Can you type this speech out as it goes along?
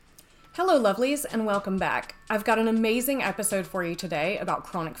Hello, lovelies, and welcome back. I've got an amazing episode for you today about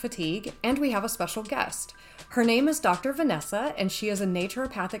chronic fatigue, and we have a special guest. Her name is Dr. Vanessa, and she is a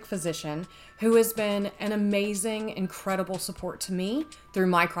naturopathic physician who has been an amazing, incredible support to me through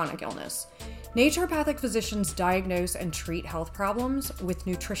my chronic illness. Naturopathic physicians diagnose and treat health problems with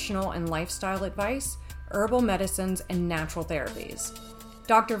nutritional and lifestyle advice, herbal medicines, and natural therapies.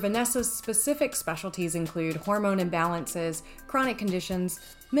 Dr. Vanessa's specific specialties include hormone imbalances, chronic conditions,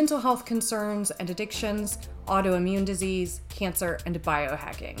 mental health concerns and addictions, autoimmune disease, cancer, and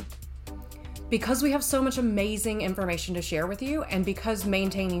biohacking. Because we have so much amazing information to share with you, and because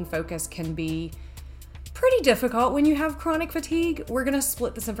maintaining focus can be pretty difficult when you have chronic fatigue, we're going to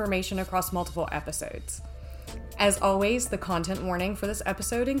split this information across multiple episodes. As always, the content warning for this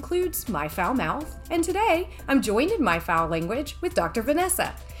episode includes my foul mouth, and today I'm joined in my foul language with Dr.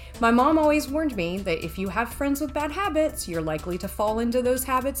 Vanessa. My mom always warned me that if you have friends with bad habits, you're likely to fall into those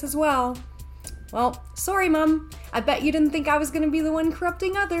habits as well. Well, sorry, Mom. I bet you didn't think I was going to be the one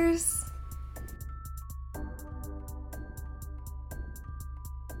corrupting others.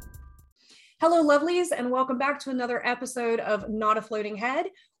 Hello, lovelies, and welcome back to another episode of Not a Floating Head.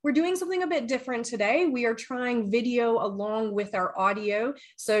 We're doing something a bit different today. We are trying video along with our audio.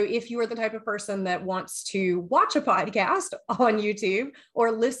 So if you are the type of person that wants to watch a podcast on YouTube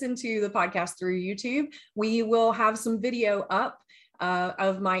or listen to the podcast through YouTube, we will have some video up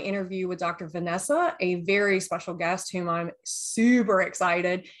of my interview with Dr. Vanessa, a very special guest whom I'm super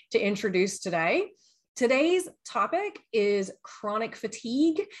excited to introduce today. Today's topic is chronic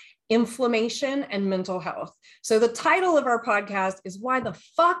fatigue, inflammation, and mental health. So the title of our podcast is Why the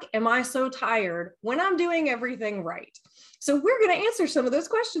Fuck Am I So Tired When I'm Doing Everything Right? So we're going to answer some of those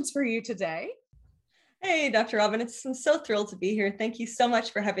questions for you today. Hey, Dr. Robin, I'm so thrilled to be here. Thank you so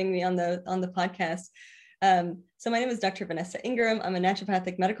much for having me on the podcast. So my name is Dr. Vanessa Ingram. I'm a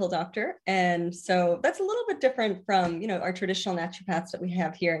naturopathic medical doctor. And so that's a little bit different from, our traditional naturopaths that we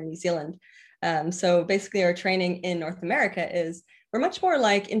have here in New Zealand. So basically our training in North America is we're much more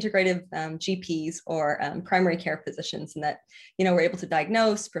like integrative GPs or primary care physicians in that, we're able to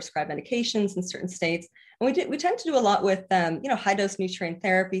diagnose, prescribe medications in certain states. And we tend to do a lot with, high dose nutrient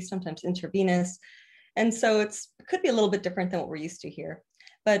therapy, sometimes intravenous. And so it could be a little bit different than what we're used to here.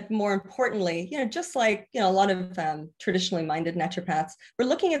 But more importantly, just like, a lot of traditionally minded naturopaths, we're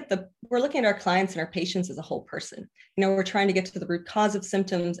looking at our clients and our patients as a whole person. We're trying to get to the root cause of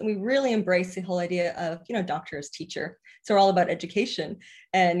symptoms, and we really embrace the whole idea of, doctor as teacher. So we're all about education.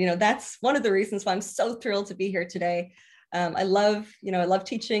 And, that's one of the reasons why I'm so thrilled to be here today. I love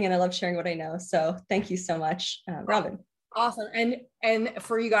teaching and I love sharing what I know. So thank you so much, Robin. Awesome. And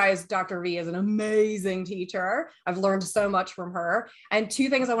for you guys, Dr. V is an amazing teacher. I've learned so much from her. And two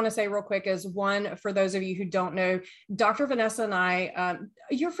things I want to say real quick is one, for those of you who don't know, Dr. Vanessa and I,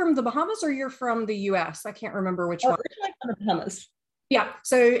 you're from the Bahamas or you're from the US? I can't remember which one. Originally from the Bahamas. Yeah,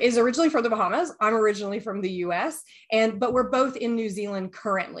 so is originally from the Bahamas. I'm originally from the US, but we're both in New Zealand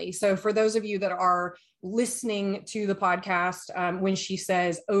currently. So for those of you that are listening to the podcast, when she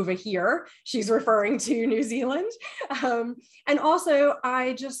says over here, she's referring to New Zealand. And also,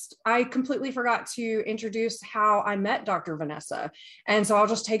 I completely forgot to introduce how I met Dr. Vanessa. And so I'll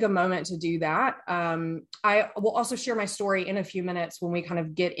just take a moment to do that. I will also share my story in a few minutes when we kind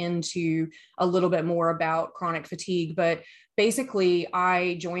of get into a little bit more about chronic fatigue. But basically,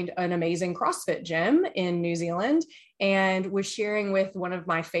 I joined an amazing CrossFit gym in New Zealand and was sharing with one of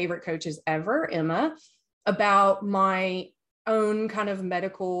my favorite coaches ever, Emma, about my own kind of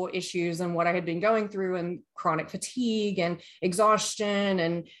medical issues and what I had been going through and chronic fatigue and exhaustion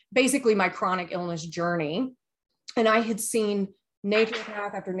and basically my chronic illness journey. And I had seen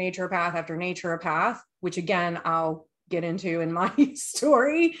naturopath after naturopath after naturopath, which again, I'll get into in my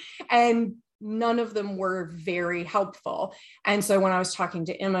story. And none of them were very helpful. And so when I was talking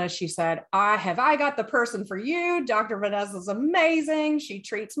to Emma, she said, I got the person for you. Dr. Vanessa's amazing. She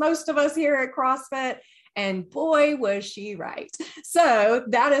treats most of us here at CrossFit. And boy, was she right. So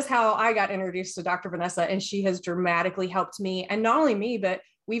that is how I got introduced to Dr. Vanessa. And she has dramatically helped me. And not only me, but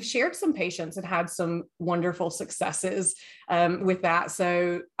we've shared some patients and had some wonderful successes with that.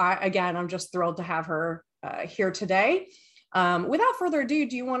 So I'm just thrilled to have her here today. Without further ado,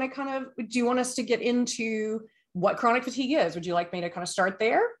 do you want us to get into what chronic fatigue is? Would you like me to kind of start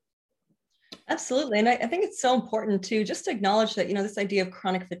there? Absolutely. And I think it's so important to just acknowledge that, this idea of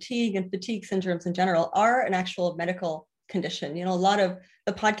chronic fatigue and fatigue syndromes in general are an actual medical condition. A lot of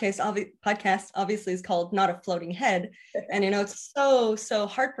the podcast obviously is called Not a Floating Head. And, it's so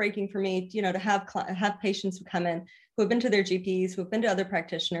heartbreaking for me, to have patients who come in who have been to their GPs, who have been to other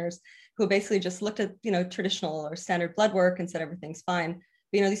practitioners, who basically just looked at, traditional or standard blood work and said everything's fine.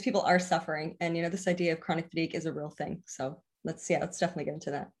 But, these people are suffering, and, this idea of chronic fatigue is a real thing. So let's definitely get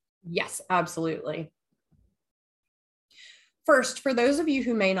into that. Yes, absolutely. First, for those of you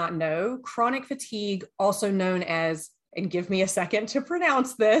who may not know, chronic fatigue, also known as, and give me a second to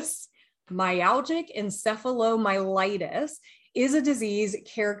pronounce this, myalgic encephalomyelitis, is a disease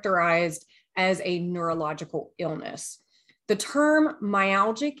characterized as a neurological illness. The term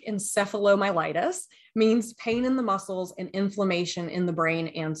myalgic encephalomyelitis means pain in the muscles and inflammation in the brain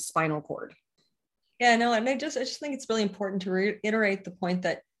and spinal cord. Yeah, no, and I just think it's really important to reiterate the point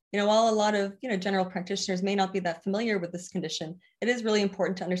that, while a lot of, general practitioners may not be that familiar with this condition, it is really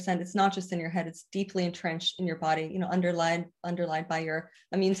important to understand it's not just in your head, it's deeply entrenched in your body, underlined by your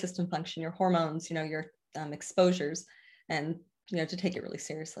immune system function, your hormones, your exposures, and, to take it really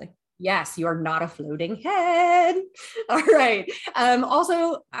seriously. Yes, you are not a floating head. All right.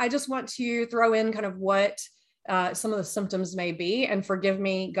 Also, I just want to throw in kind of what some of the symptoms may be. And forgive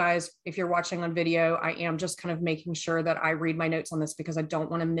me, guys, if you're watching on video, I am just kind of making sure that I read my notes on this because I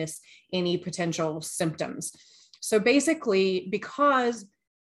don't want to miss any potential symptoms. So basically, because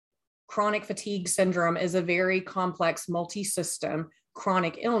chronic fatigue syndrome is a very complex multi-system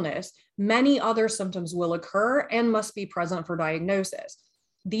chronic illness, many other symptoms will occur and must be present for diagnosis.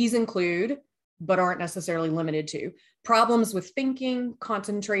 These include, but aren't necessarily limited to, problems with thinking,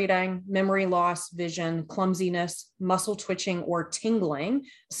 concentrating, memory loss, vision, clumsiness, muscle twitching or tingling,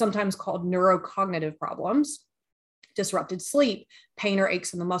 sometimes called neurocognitive problems, disrupted sleep, pain or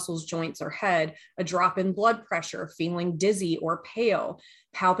aches in the muscles, joints, or head, a drop in blood pressure, feeling dizzy or pale,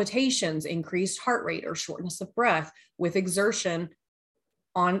 palpitations, increased heart rate or shortness of breath with exertion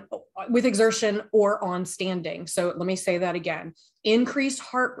or on standing. So let me say that again. Increased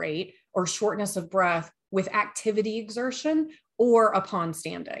heart rate or shortness of breath with activity exertion or upon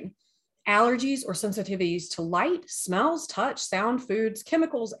standing. Allergies or sensitivities to light, smells, touch, sound, foods,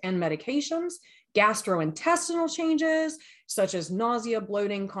 chemicals, and medications. Gastrointestinal changes such as nausea,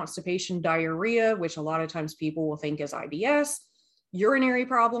 bloating, constipation, diarrhea, which a lot of times people will think is IBS. Urinary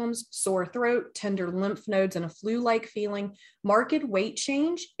problems, sore throat, tender lymph nodes, and a flu-like feeling, marked weight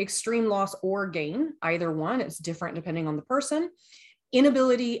change, extreme loss or gain, either one, it's different depending on the person,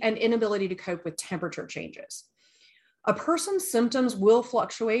 inability to cope with temperature changes. A person's symptoms will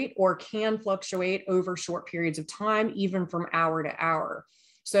fluctuate or can fluctuate over short periods of time, even from hour to hour.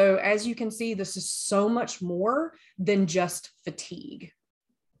 So as you can see, this is so much more than just fatigue.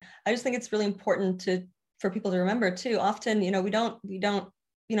 I just think it's really important for people to remember too. Often, we don't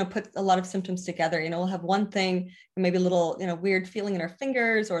put a lot of symptoms together. We'll have one thing, maybe a little, weird feeling in our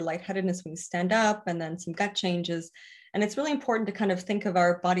fingers or lightheadedness when we stand up, and then some gut changes. And it's really important to kind of think of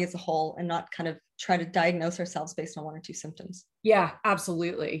our body as a whole and not kind of try to diagnose ourselves based on one or two symptoms. Yeah,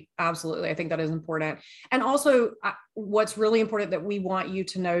 absolutely. Absolutely. I think that is important. And also what's really important that we want you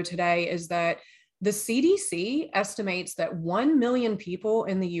to know today is that the CDC estimates that 1 million people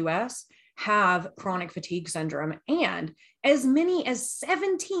in the US have chronic fatigue syndrome, and as many as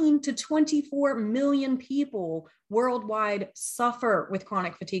 17 to 24 million people worldwide suffer with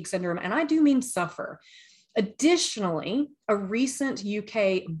chronic fatigue syndrome. And I do mean suffer. Additionally, a recent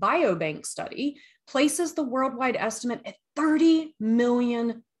UK Biobank study places the worldwide estimate at 30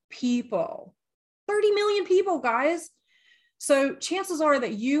 million people. 30 million people, guys. So chances are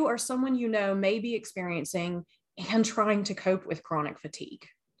that you or someone you know may be experiencing and trying to cope with chronic fatigue.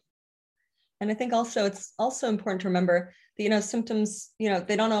 And I think also it's also important to remember that, symptoms,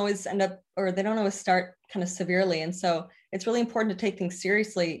 they don't always end up, or they don't always start kind of severely. And so it's really important to take things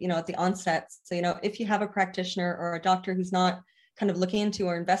seriously, at the onset. So, if you have a practitioner or a doctor who's not kind of looking into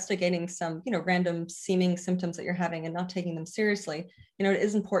or investigating some, random seeming symptoms that you're having and not taking them seriously, it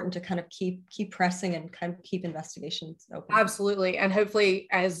is important to kind of keep pressing and kind of keep investigations open. Absolutely. And hopefully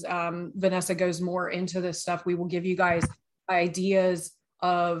as Vanessa goes more into this stuff, we will give you guys ideas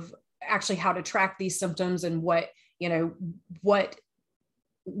of actually how to track these symptoms and what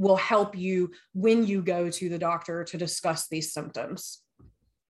will help you when you go to the doctor to discuss these symptoms.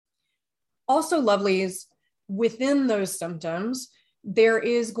 Also, lovelies, within those symptoms, there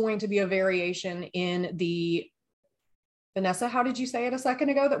is going to be a variation in the, Vanessa, how did you say it a second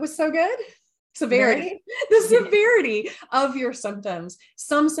ago that was so good? Severity. The severity of your symptoms.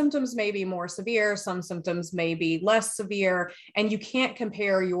 Some symptoms may be more severe, some symptoms may be less severe, and you can't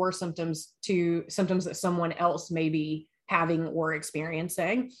compare your symptoms to symptoms that someone else may be having or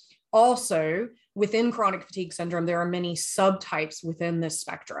experiencing. Also, within chronic fatigue syndrome, there are many subtypes within this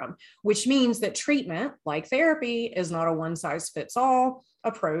spectrum, which means that treatment, like therapy, is not a one-size-fits-all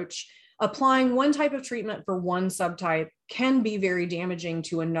approach. applying one type of treatment for one subtype can be very damaging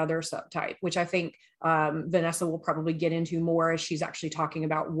to another subtype, which I think Vanessa will probably get into more as she's actually talking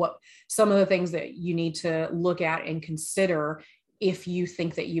about what some of the things that you need to look at and consider if you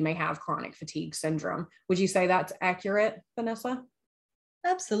think that you may have chronic fatigue syndrome. Would you say that's accurate, Vanessa?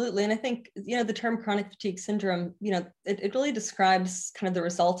 Absolutely. And I think, the term chronic fatigue syndrome, it really describes kind of the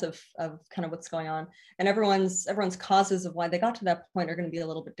result of kind of what's going on. And everyone's causes of why they got to that point are going to be a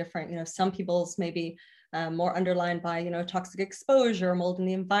little bit different. Some people's may be more underlined by, toxic exposure, mold in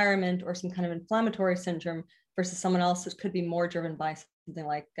the environment, or some kind of inflammatory syndrome, versus someone else that could be more driven by something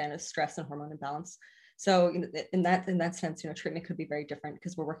like kind of stress and hormone imbalance. So in that sense, treatment could be very different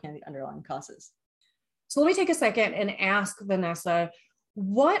because we're working on the underlying causes. So let me take a second and ask Vanessa,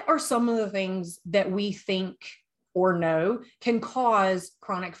 what are some of the things that we think or know can cause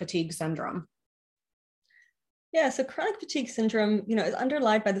chronic fatigue syndrome? Yeah, so chronic fatigue syndrome, is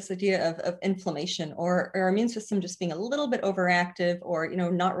underlined by this idea of inflammation, or our immune system just being a little bit overactive, or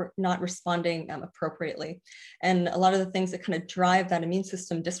not responding appropriately. And a lot of the things that kind of drive that immune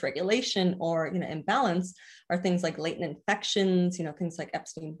system dysregulation or imbalance are things like latent infections, things like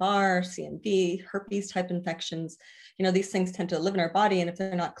Epstein-Barr, CMV, herpes type infections. These things tend to live in our body, and if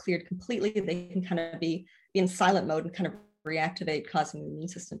they're not cleared completely, they can kind of be in silent mode and kind of reactivate, causing the immune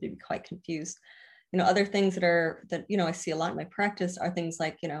system to be quite confused. Other things that I see a lot in my practice are things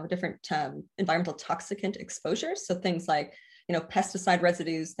like, different environmental toxicant exposures. So things like, pesticide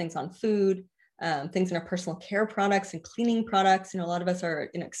residues, things on food, things in our personal care products and cleaning products. A lot of us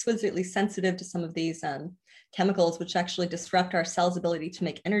are exquisitely sensitive to some of these chemicals, which actually disrupt our cells' ability to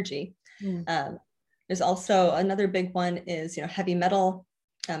make energy. There's also another big one is, heavy metal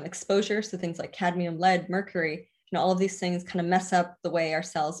exposure. So things like cadmium, lead, mercury, all of these things kind of mess up the way our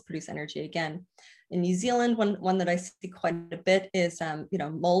cells produce energy again. In New Zealand, one that I see quite a bit is,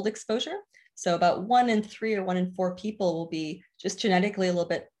 mold exposure. So about 1 in 3 or 1 in 4 people will be just genetically a little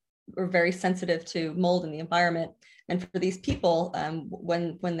bit or very sensitive to mold in the environment. And for these people,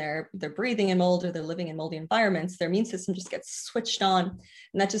 when they're breathing in mold or they're living in moldy environments, their immune system just gets switched on.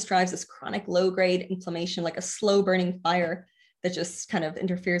 And that just drives this chronic low-grade inflammation, like a slow burning fire that just kind of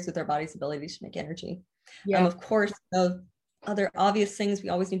interferes with our body's ability to make energy. Yeah. Of course, other obvious things we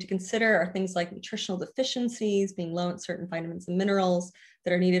always need to consider are things like nutritional deficiencies, being low in certain vitamins and minerals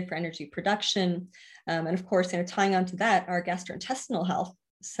that are needed for energy production. And of course, tying onto that, our gastrointestinal health.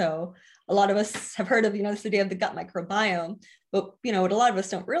 So a lot of us have heard of, this idea of the gut microbiome, but, what a lot of us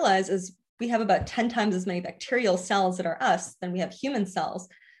don't realize is we have about 10 times as many bacterial cells that are us than we have human cells.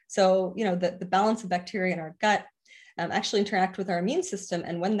 So, the balance of bacteria in our gut actually interact with our immune system.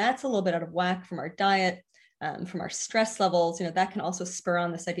 And when that's a little bit out of whack from our diet, from our stress levels, that can also spur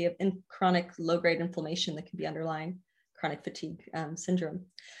on this idea of chronic low-grade inflammation that can be underlying chronic fatigue syndrome.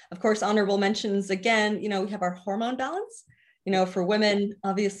 Of course, honorable mentions, again, we have our hormone balance. For women,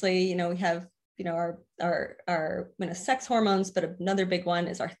 obviously, we have, our sex hormones, but another big one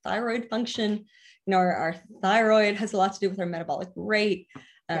is our thyroid function. Our thyroid has a lot to do with our metabolic rate.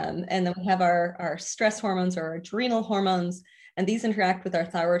 And then we have our stress hormones or our adrenal hormones. And these interact with our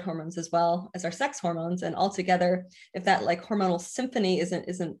thyroid hormones as well as our sex hormones. And altogether, if that hormonal symphony isn't,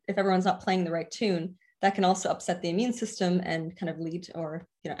 if everyone's not playing the right tune, that can also upset the immune system and kind of lead or,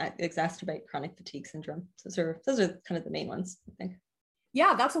 exacerbate chronic fatigue syndrome. So those are kind of the main ones, I think.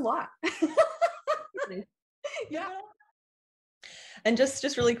 Yeah, that's a lot. Yeah. And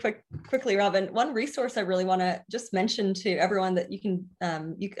just really quickly, Robin, one resource I really want to just mention to everyone that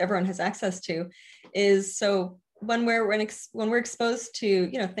everyone has access to is, so when we're exposed to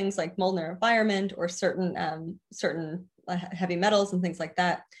things like mold in our environment or certain heavy metals and things like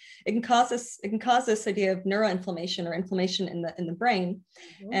that, it can cause this idea of neuroinflammation or inflammation in the brain.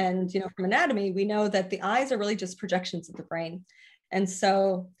 Mm-hmm. And from anatomy, we know that the eyes are really just projections of the brain, and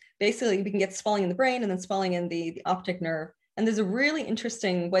so basically we can get swelling in the brain and then swelling in the optic nerve. And there's a really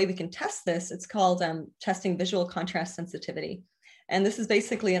interesting way we can test this. It's called testing visual contrast sensitivity. And this is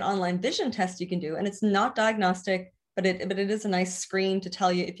basically an online vision test you can do. And it's not diagnostic, but it is a nice screen to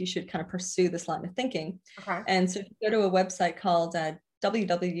tell you if you should kind of pursue this line of thinking. Okay. And so if you go to a website called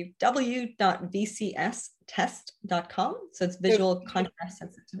www.vcstest.com. So it's visual contrast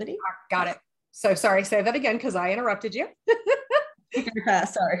sensitivity. Got it. So sorry, say that again because I interrupted you. Very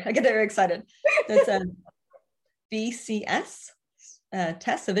fast. Sorry, I get very excited. That's VCS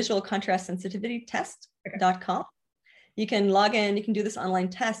test, a visual contrast sensitivity test.com. You can log in, you can do this online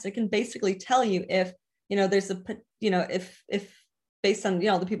test. It can basically tell you if, there's a, if based on,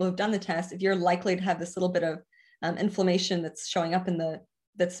 the people who've done the test, if you're likely to have this little bit of inflammation that's showing up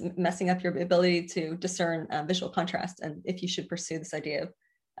that's messing up your ability to discern visual contrast, and if you should pursue this idea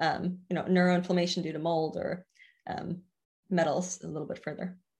neuroinflammation due to mold or metals a little bit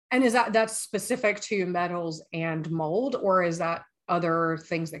further. And is that's specific to metals and mold, or is that other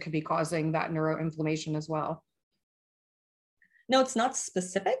things that could be causing that neuroinflammation as well? No, it's not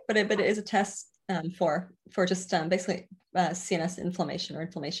specific, but it is a test for just basically CNS inflammation or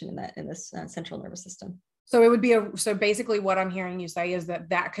inflammation in this central nervous system. So it would be so basically what I'm hearing you say is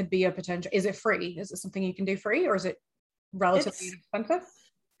that could be a potential. Is it free? Is it something you can do free, or is it relatively expensive?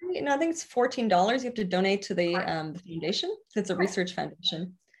 I think it's $14. You have to donate to the foundation. It's a research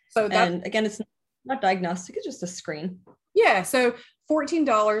foundation. So and again, it's not diagnostic, it's just a screen. Yeah. So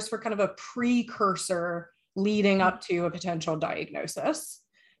 $14 for kind of a precursor leading up to a potential diagnosis.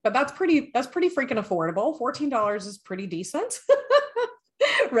 But that's pretty freaking affordable. $14 is pretty decent.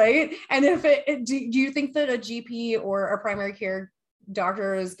 Right. And if do you think that a GP or a primary care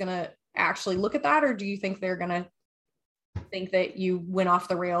doctor is going to actually look at that? Or do you think they're going to think that you went off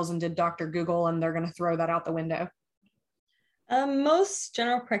the rails and did Dr. Google and they're going to throw that out the window? Most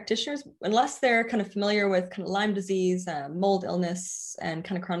general practitioners, unless they're kind of familiar with kind of Lyme disease, mold illness, and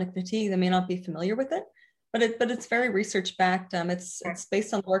kind of chronic fatigue, they may not be familiar with it. But it's very research backed. It's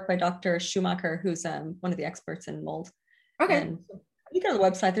based on the work by Dr. Schumacher, who's one of the experts in mold. Okay. And you go to the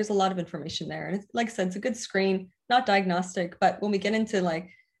website, there's a lot of information there. And like I said, it's a good screen, not diagnostic, but when we get into like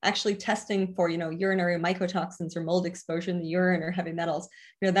actually testing for, urinary mycotoxins or mold exposure in the urine or heavy metals,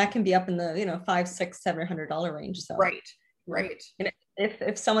 that can be up in the, $500, $600, $700 range. So Right. And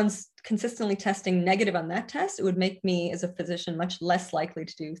if someone's consistently testing negative on that test, it would make me as a physician much less likely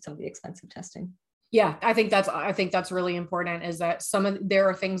to do some of the expensive testing. Yeah, I think that's really important, is that there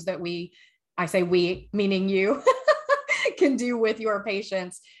are things that I say we, meaning you, can do with your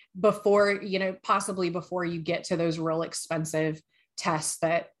patients before, possibly before you get to those real expensive tests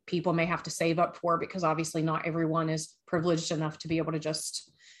that people may have to save up for, because obviously not everyone is privileged enough to be able to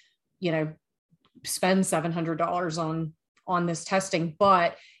just, spend $700 on this testing.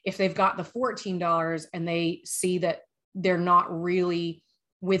 But if they've got the $14 and they see that they're not really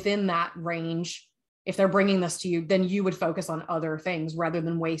within that range, if they're bringing this to you, then you would focus on other things rather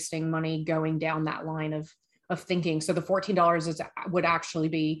than wasting money going down that line of thinking. So the $14 would actually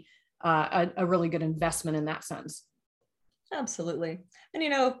be a really good investment in that sense. Absolutely.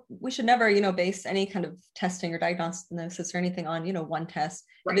 And, we should never, base any kind of testing or diagnosis or anything on, one test.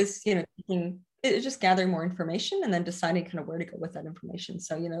 Right. It is, it's just gathering more information and then deciding kind of where to go with that information.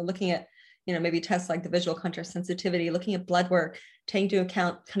 So, looking at, maybe tests like the visual contrast sensitivity, looking at blood work, taking into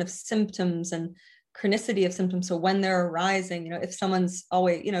account kind of symptoms and chronicity of symptoms. So when they're arising, if someone's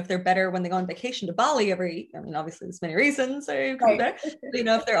always, if they're better when they go on vacation to Bali obviously there's many reasons, so right.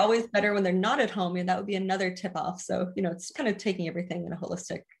 If they're always better when they're not at home, that would be another tip off. So, it's kind of taking everything in a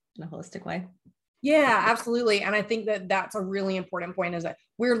holistic way. Yeah, absolutely. And I think that that's a really important point, is that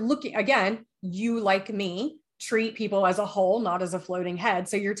we're looking, again, you like me treat people as a whole, not as a floating head.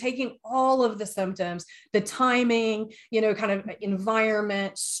 So you're taking all of the symptoms, the timing, kind of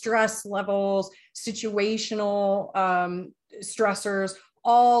environment, stress levels, situational stressors,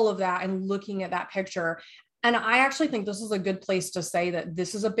 all of that, and looking at that picture. And I actually think this is a good place to say that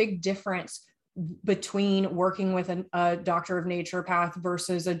this is a big difference between working with a doctor of naturopath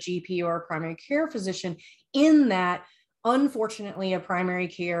versus a GP or a primary care physician, in that unfortunately a primary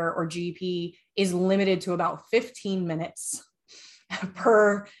care or GP is limited to about 15 minutes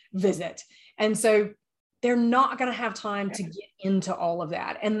per visit. And so they're not going to have time to get into all of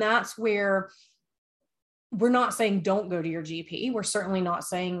that. And that's where we're not saying don't go to your GP. We're certainly not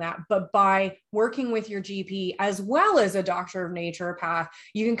saying that, but by working with your GP as well as a doctor of naturopath,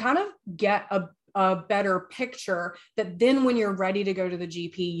 you can kind of get a better picture that then when you're ready to go to the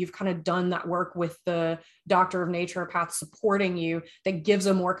GP, you've kind of done that work with the doctor of naturopath supporting you, that gives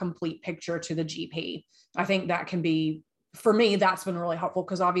a more complete picture to the GP. I think that can be, for me, that's been really helpful,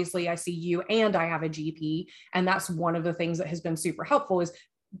 because obviously I see you and I have a GP. And that's one of the things that has been super helpful, is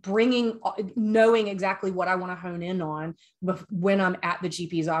knowing exactly what I want to hone in on when I'm at the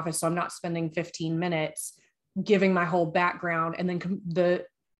GP's office. So I'm not spending 15 minutes giving my whole background and then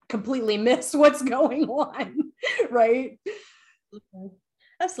completely miss what's going on. Right.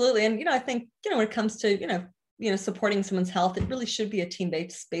 Absolutely. And, I think, when it comes to, supporting someone's health, it really should be a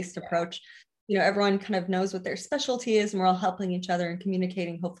team-based approach. Everyone kind of knows what their specialty is, and we're all helping each other and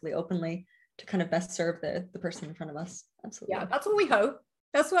communicating, hopefully openly, to kind of best serve the person in front of us. Absolutely. Yeah. That's what we hope.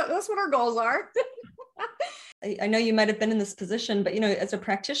 That's what our goals are. I know you might have been in this position, but, as a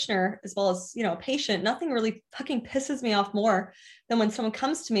practitioner, as well as, a patient, nothing really fucking pisses me off more than when someone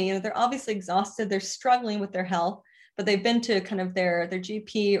comes to me, they're obviously exhausted, they're struggling with their health, but they've been to kind of their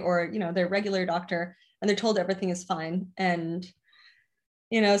GP or, their regular doctor, and they're told everything is fine. And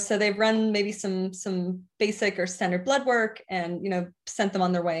So they've run maybe some basic or standard blood work and, sent them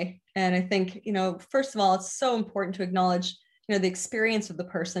on their way. And I think, first of all, it's so important to acknowledge, the experience of the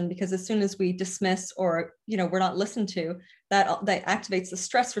person, because as soon as we dismiss or, we're not listened to, that activates the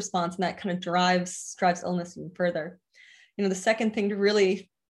stress response, and that kind of drives illness even further. The second thing to really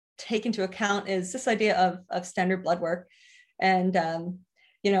take into account is this idea of standard blood work, and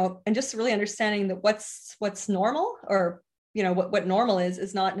and just really understanding that what's normal, or what normal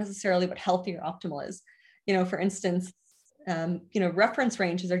is not necessarily what healthy or optimal is. For instance, reference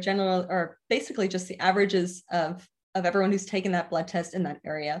ranges are basically just the averages of everyone who's taken that blood test in that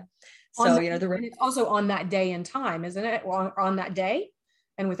area. So it's also on that day and time, isn't it? On that day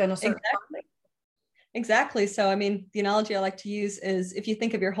and within a certain time. Exactly. So, I mean, the analogy I like to use is if you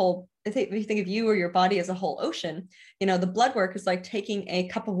think of if you think of you or your body as a whole ocean, the blood work is like taking a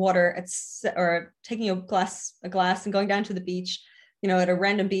cup of water or taking a glass and going down to the beach, at a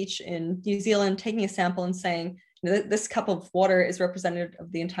random beach in New Zealand, taking a sample and saying, this cup of water is representative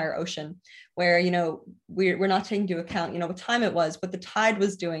of the entire ocean, where, we're not taking into account, what time it was, what the tide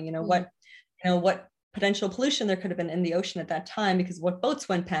was doing, what potential pollution there could have been in the ocean at that time because of what boats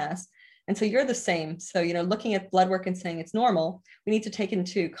went past. And so you're the same. So, looking at blood work and saying it's normal, we need to take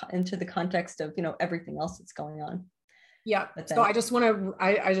into the context of, everything else that's going on. Yeah. So I just want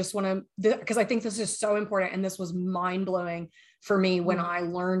to, because I think this is so important. And this was mind blowing for me when I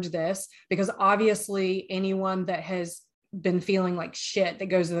learned this, because obviously anyone that has been feeling like shit that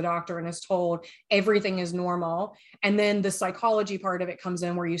goes to the doctor and is told everything is normal. And then the psychology part of it comes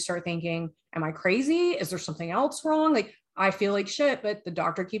in where you start thinking, am I crazy? Is there something else wrong? Like, I feel like shit, but the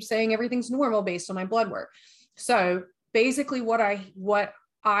doctor keeps saying everything's normal based on my blood work. So basically what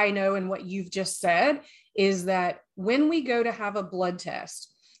I know and what you've just said is that when we go to have a blood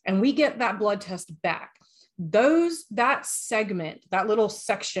test and we get that blood test back, that segment, that little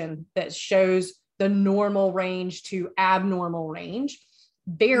section that shows the normal range to abnormal range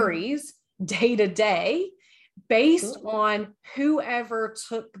varies day to day based on whoever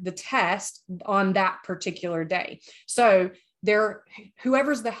took the test on that particular day. So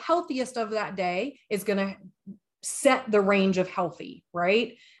whoever's the healthiest of that day is going to set the range of healthy,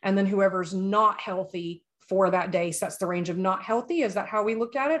 right? And then whoever's not healthy for that day sets the range of not healthy. Is that how we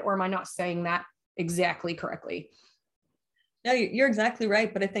look at it? Or am I not saying that exactly correctly? No, you're exactly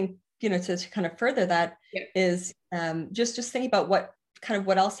right. But I think, to kind of further that is just thinking about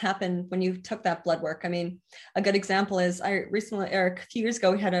what else happened when you took that blood work. I mean, a good example is a few years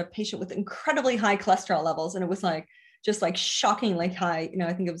ago, we had a patient with incredibly high cholesterol levels, and it was just shockingly high.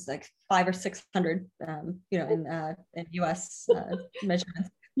 I think it was like 500 or 600, in US measurements.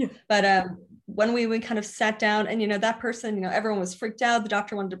 Yeah. But when we kind of sat down and, that person, everyone was freaked out. The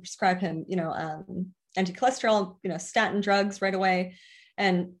doctor wanted to prescribe him, anti-cholesterol, statin drugs right away.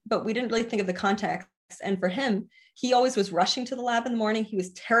 But we didn't really think of the context. And for him, he always was rushing to the lab in the morning. He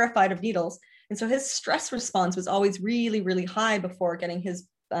was terrified of needles. And so his stress response was always really, really high before getting his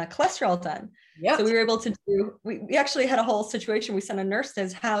cholesterol done. Yep. So we were able to we actually had a whole situation. We sent a nurse to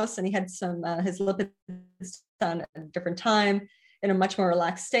his house, and he had some, his lipids done at a different time in a much more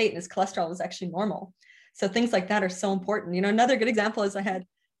relaxed state. And his cholesterol was actually normal. So things like that are so important. Another good example is I had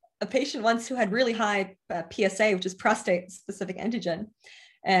a patient once who had really high PSA, which is prostate specific antigen.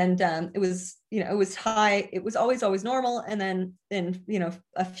 And it was high. It was always normal. And then in,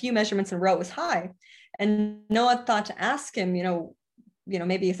 a few measurements in a row, it was high. And no one thought to ask him,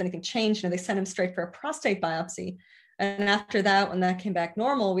 maybe if anything changed. They sent him straight for a prostate biopsy. And after that, when that came back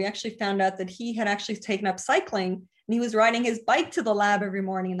normal, we actually found out that he had actually taken up cycling, and he was riding his bike to the lab every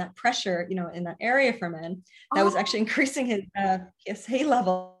morning, and that pressure, in that area from him, that was actually increasing his PSA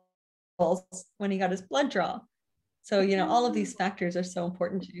levels when he got his blood draw. So, all of these factors are so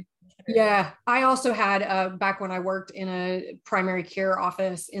important to you. Yeah. I also had, back when I worked in a primary care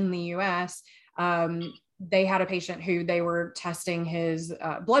office in the US, they had a patient who they were testing his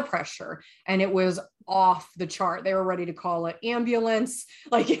blood pressure, and it was off the chart. They were ready to call an ambulance.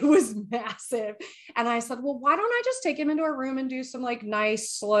 Like, it was massive. And I said, well, why don't I just take him into a room and do some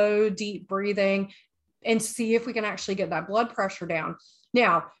nice, slow, deep breathing and see if we can actually get that blood pressure down.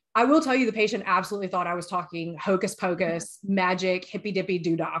 Now, I will tell you, the patient absolutely thought I was talking hocus pocus, magic, hippy dippy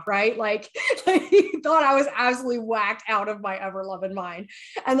doodah, right? He thought I was absolutely whacked out of my ever loving mind.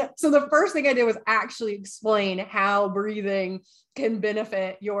 And so the first thing I did was actually explain how breathing can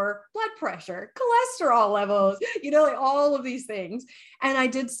benefit your blood pressure, cholesterol levels, all of these things. And I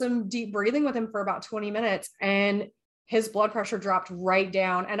did some deep breathing with him for about 20 minutes, and his blood pressure dropped right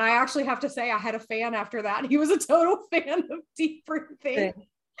down. And I actually have to say, I had a fan after that. He was a total fan of deep breathing.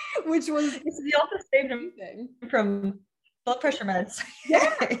 Which was, you also saved him from blood pressure meds.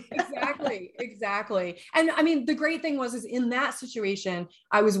 Yeah, exactly. And I mean, the great thing is in that situation,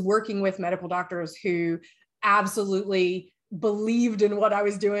 I was working with medical doctors who absolutely believed in what I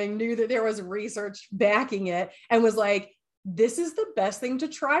was doing, knew that there was research backing it, and was like, this is the best thing to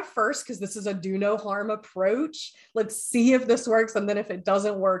try first, because this is a do no harm approach. Let's see if this works. And then if it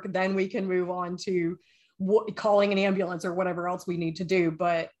doesn't work, then we can move on to calling an ambulance or whatever else we need to do.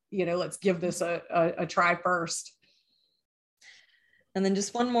 But, let's give this a try first. And then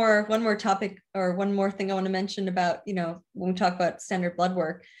just one more topic, or one more thing I want to mention about, when we talk about standard blood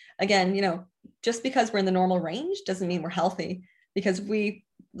work, again, just because we're in the normal range doesn't mean we're healthy, because if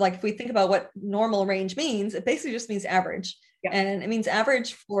we think about what normal range means, it basically just means average. Yeah. And it means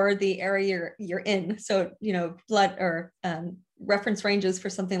average for the area you're in. So, blood or reference ranges for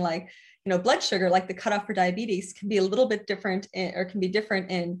something like, blood sugar, like the cutoff for diabetes, can be a little bit different or can be different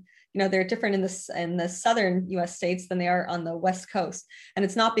in, they're different in the southern US states than they are on the West Coast. And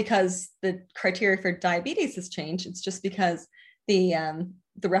it's not because the criteria for diabetes has changed. It's just because the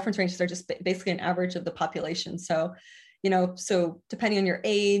reference ranges are just basically an average of the population. So, so depending on your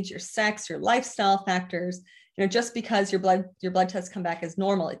age, your sex, your lifestyle factors, just because your blood tests come back as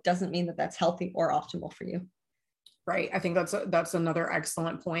normal, it doesn't mean that that's healthy or optimal for you. Right. I think that's another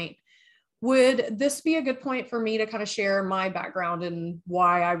excellent point. Would this be a good point for me to kind of share my background and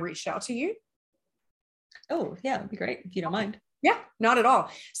why I reached out to you? Oh, yeah, it'd be great if you don't mind. Yeah, not at all.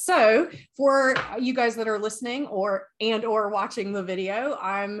 So for you guys that are listening or watching the video,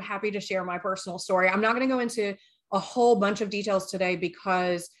 I'm happy to share my personal story. I'm not going to go into a whole bunch of details today,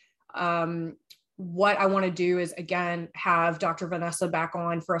 because what I want to do is, again, have Dr. Vanessa back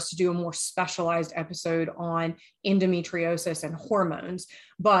on for us to do a more specialized episode on endometriosis and hormones.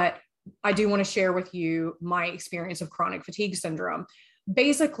 But I do want to share with you my experience of chronic fatigue syndrome.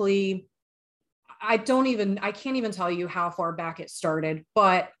 Basically, I can't even tell you how far back it started,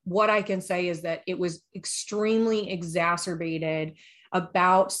 but what I can say is that it was extremely exacerbated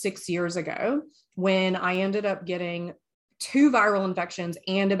about 6 years ago, when I ended up getting 2 viral infections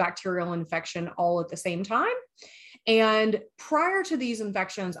and a bacterial infection all at the same time. And prior to these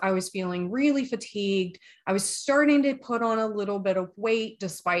infections, I was feeling really fatigued. I was starting to put on a little bit of weight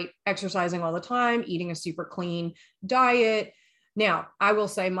despite exercising all the time, eating a super clean diet. Now, I will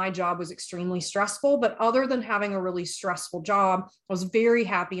say my job was extremely stressful, but other than having a really stressful job, I was very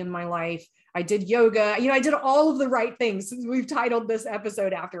happy in my life. I did yoga, I did all of the right things. We've titled this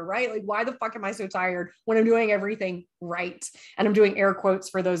episode after, right? Like, why the fuck am I so tired when I'm doing everything right? And I'm doing air quotes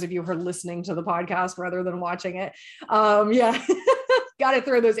for those of you who are listening to the podcast rather than watching it. Yeah, got to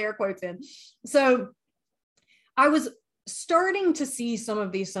throw those air quotes in. So I was starting to see some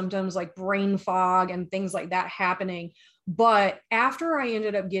of these symptoms like brain fog and things like that happening. But after I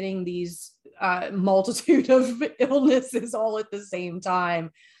ended up getting these multitude of illnesses all at the same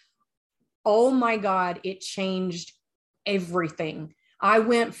time, oh my God, it changed everything. I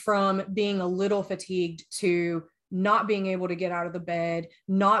went from being a little fatigued to not being able to get out of the bed,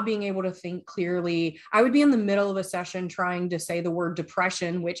 not being able to think clearly. I would be in the middle of a session trying to say the word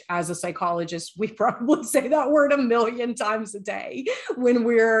depression, which as a psychologist, we probably say that word a million times a day when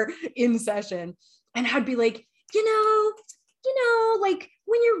we're in session. And I'd be like, like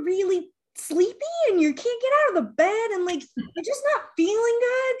when you're really sleepy and you can't get out of the bed and like, you're just not feeling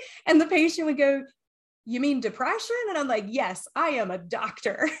good. And the patient would go, you mean depression? And I'm like, yes, I am a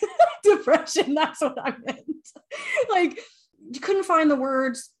doctor. Depression, that's what I meant. Like, you couldn't find the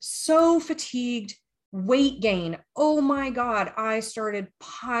words. So fatigued, weight gain. Oh my God. I started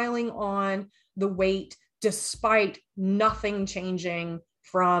piling on the weight despite nothing changing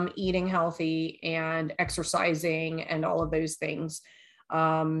from eating healthy and exercising and all of those things.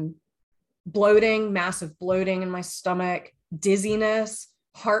 Bloating, massive bloating in my stomach, dizziness,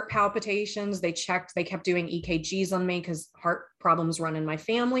 heart palpitations. They kept doing EKGs on me because heart problems run in my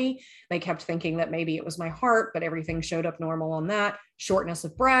family. They kept thinking that maybe it was my heart, but everything showed up normal on that. Shortness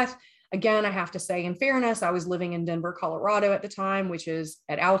of breath. Again, I have to say, in fairness, I was living in Denver, Colorado at the time, which is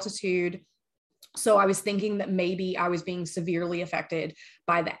at altitude. So I was thinking that maybe I was being severely affected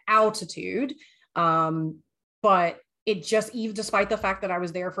by the altitude. But it just, even despite the fact that I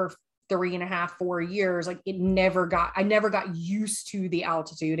was there for 3.5, 4 years, like I never got used to the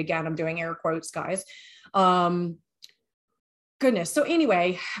altitude. Again, I'm doing air quotes, guys. Goodness. So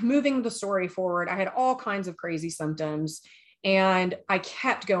anyway, moving the story forward, I had all kinds of crazy symptoms. And I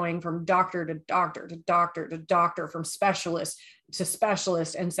kept going from doctor to doctor to doctor to doctor, from specialist to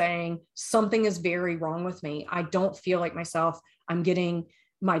specialist, and saying something is very wrong with me. I don't feel like myself.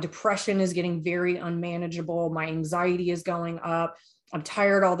 My depression is getting very unmanageable. My anxiety is going up. I'm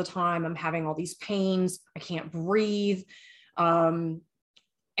tired all the time. I'm having all these pains. I can't breathe. And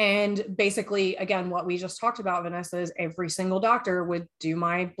basically, again, what we just talked about, Vanessa, is every single doctor would do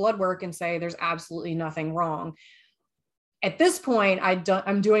my blood work and say, there's absolutely nothing wrong. At this point,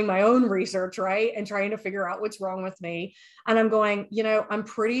 I'm doing my own research, right? And trying to figure out what's wrong with me. And I'm going, I'm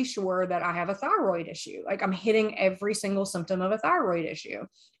pretty sure that I have a thyroid issue. Like, I'm hitting every single symptom of a thyroid issue.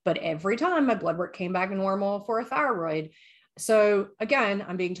 But every time my blood work came back normal for a thyroid. So again,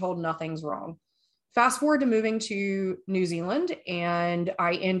 I'm being told nothing's wrong. Fast forward to moving to New Zealand, and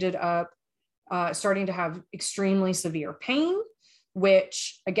I ended up starting to have extremely severe pain,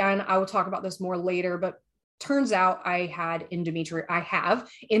 which again, I will talk about this more later, but turns out I have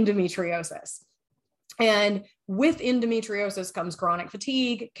endometriosis. And with endometriosis comes chronic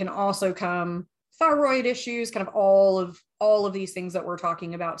fatigue, can also come thyroid issues, kind of all of these things that we're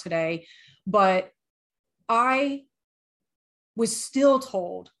talking about today. But I was still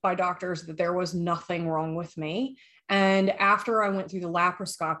told by doctors that there was nothing wrong with me. And after I went through the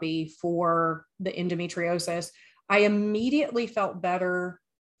laparoscopy for the endometriosis, I immediately felt better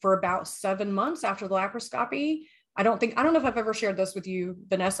for about 7 months after the laparoscopy. I don't know if I've ever shared this with you,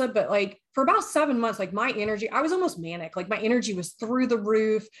 Vanessa, but like for about 7 months, like my energy, I was almost manic. Like my energy was through the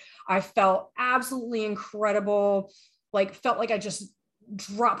roof. I felt absolutely incredible. Like felt like I just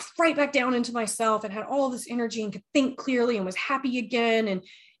dropped right back down into myself and had all this energy and could think clearly and was happy again. And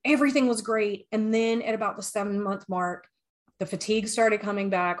everything was great. And then at about the 7-month mark, the fatigue started coming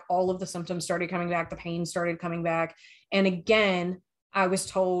back. All of the symptoms started coming back. The pain started coming back. And again, I was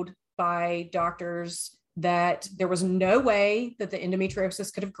told by doctors that there was no way that the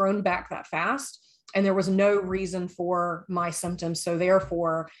endometriosis could have grown back that fast. And there was no reason for my symptoms. So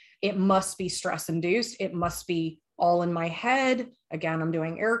therefore, it must be stress induced. It must be all in my head. Again, I'm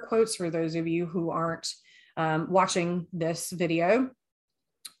doing air quotes for those of you who aren't watching this video.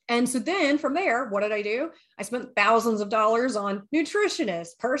 And so then from there, what did I do? I spent thousands of dollars on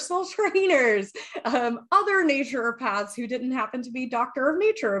nutritionists, personal trainers, other naturopaths who didn't happen to be doctor of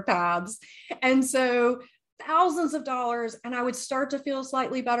naturopaths. And so thousands of dollars, and I would start to feel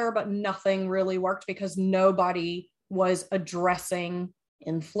slightly better, but nothing really worked because nobody was addressing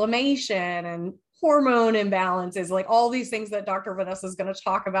inflammation and hormone imbalances, like all these things that Dr. Vanessa is going to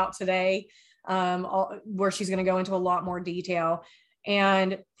talk about today, where she's going to go into a lot more detail.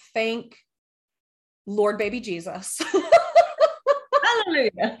 And thank Lord baby Jesus.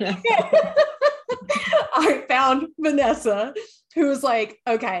 Hallelujah. I found Vanessa, who was like,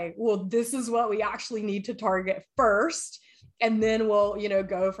 okay, well, this is what we actually need to target first. And then we'll,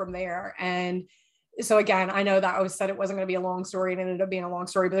 go from there. And so again, I know that I said it wasn't going to be a long story and it ended up being a long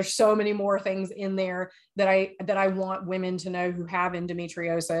story, but there's so many more things in there that I want women to know who have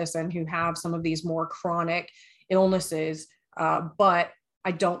endometriosis and who have some of these more chronic illnesses. But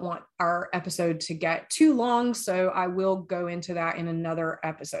I don't want our episode to get too long, so I will go into that in another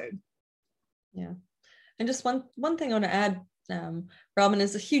episode. Yeah. And just one thing I want to add, Robin,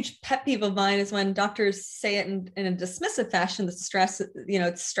 is a huge pet peeve of mine is when doctors say it in a dismissive fashion, that stress,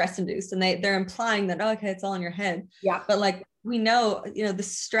 it's stress induced, and they're implying that, oh, okay, it's all in your head. Yeah. But like we know,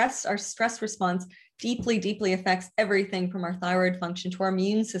 our stress response deeply affects everything from our thyroid function to our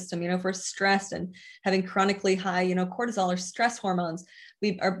immune system. If we're stressed and having chronically high, cortisol or stress hormones,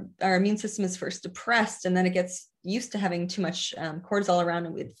 our immune system is first depressed, and then it gets used to having too much cortisol around,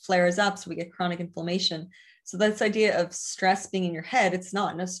 and it flares up, so we get chronic inflammation. So this idea of stress being in your head, it's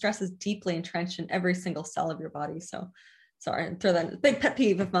not. No, stress is deeply entrenched in every single cell of your body. So sorry, throw that in. Big pet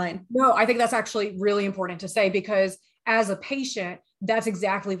peeve of mine. No, I think that's actually really important to say, because as a patient, that's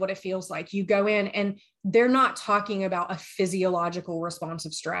exactly what it feels like. You go in and they're not talking about a physiological response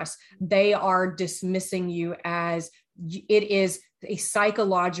of stress. They are dismissing you as it is a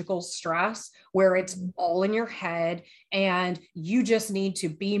psychological stress where it's all in your head and you just need to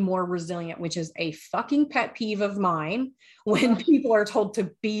be more resilient, which is a fucking pet peeve of mine when people are told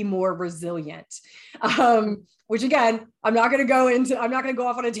to be more resilient. Which again, I'm not going to go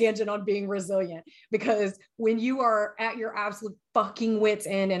off on a tangent on being resilient, because when you are at your absolute fucking wit's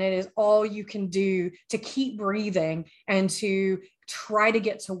end and it is all you can do to keep breathing and to try to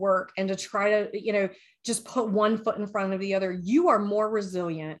get to work and to try to, just put one foot in front of the other, you are more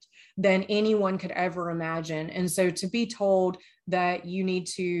resilient than anyone could ever imagine. And so to be told that you need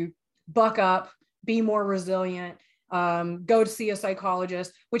to buck up, be more resilient, go to see a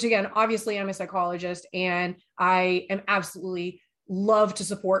psychologist, which again, obviously I'm a psychologist and I am absolutely love to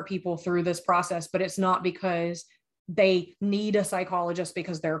support people through this process, but it's not because they need a psychologist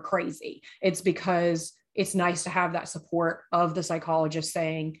because they're crazy. It's because it's nice to have that support of the psychologist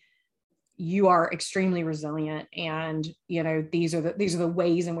saying, you are extremely resilient. And, these are the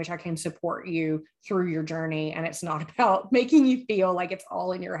ways in which I can support you through your journey. And it's not about making you feel like it's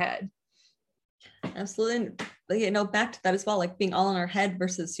all in your head. Absolutely. Back to that as well, like being all in our head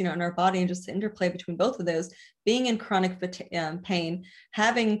versus, in our body, and just the interplay between both of those, being in chronic pain,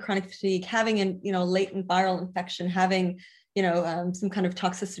 having chronic fatigue, having latent viral infection, having, some kind of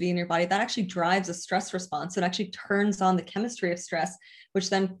toxicity in your body, that actually drives a stress response. It actually turns on the chemistry of stress, which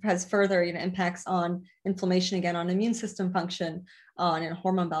then has further, impacts on inflammation, again, on immune system function, on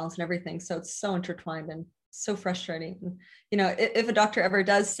hormone balance and everything. So it's so intertwined and so frustrating. And, if a doctor ever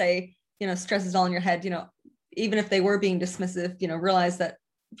does say, stress is all in your head, even if they were being dismissive, realize that,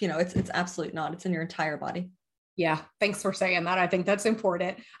 it's absolutely not. It's in your entire body. Yeah. Thanks for saying that. I think that's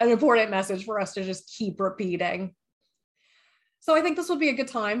important, an important message for us to just keep repeating. So I think this would be a good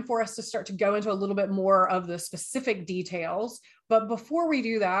time for us to start to go into a little bit more of the specific details. But before we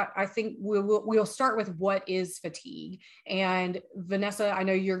do that, I think we'll start with what is fatigue. And Vanessa, I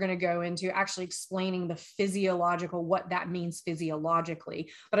know you're going to go into actually explaining the physiological, what that means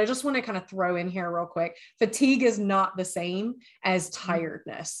physiologically. But I just want to kind of throw in here real quick. Fatigue is not the same as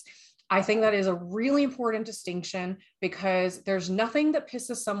tiredness. I think that is a really important distinction, because there's nothing that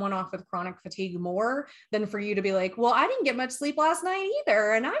pisses someone off with chronic fatigue more than for you to be like, well, I didn't get much sleep last night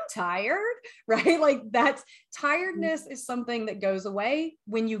either, and I'm tired, right? Like, that's tiredness is something that goes away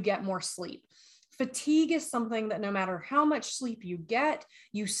when you get more sleep. Fatigue is something that no matter how much sleep you get,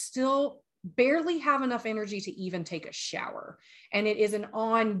 you still barely have enough energy to even take a shower. And it is an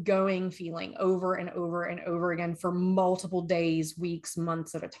ongoing feeling over and over and over again for multiple days, weeks,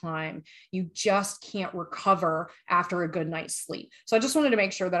 months at a time. You just can't recover after a good night's sleep. So I just wanted to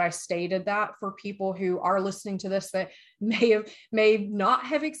make sure that I stated that for people who are listening to this that may not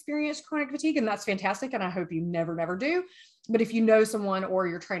have experienced chronic fatigue. And that's fantastic. And I hope you never do. But if you know someone or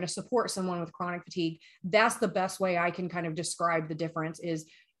you're trying to support someone with chronic fatigue, that's the best way I can kind of describe the difference, is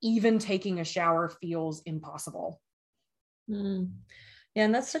even taking a shower feels impossible. Yeah,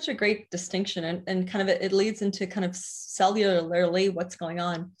 and that's such a great distinction, and kind of it leads into kind of cellularly what's going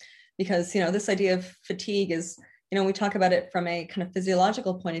on, because this idea of fatigue is, we talk about it from a kind of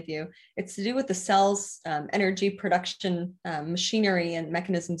physiological point of view. It's to do with the cell's energy production machinery and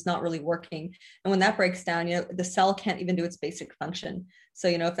mechanisms not really working, and when that breaks down, the cell can't even do its basic function. So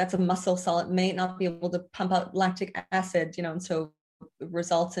if that's a muscle cell, it may not be able to pump out lactic acid, and so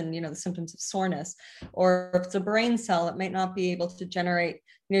results in the symptoms of soreness. Or if it's a brain cell, it might not be able to generate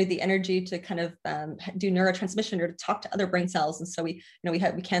the energy to kind of do neurotransmission or to talk to other brain cells, and so we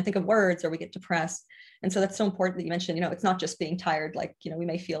can't think of words, or we get depressed. And so that's so important that you mentioned, it's not just being tired, like we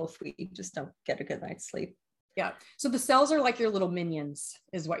may feel if we just don't get a good night's sleep. Yeah. So the cells are like your little minions,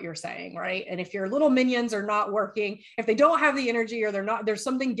 is what you're saying, right? And if your little minions are not working, if they don't have the energy, or there's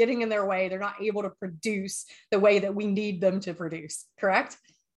something getting in their way, they're not able to produce the way that we need them to produce, correct?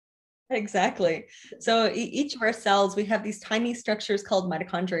 Exactly. So each of our cells, we have these tiny structures called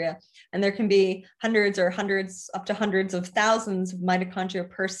mitochondria, and there can be hundreds up to hundreds of thousands of mitochondria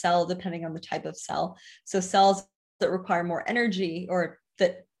per cell, depending on the type of cell. So cells that require more energy, or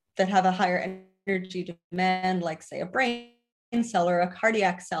that have a higher energy demand, like say a brain cell or a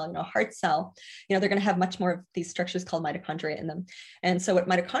cardiac cell, a heart cell, they're going to have much more of these structures called mitochondria in them. And so what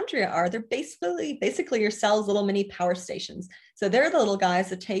mitochondria are, they're basically your cell's little mini power stations. So they're the little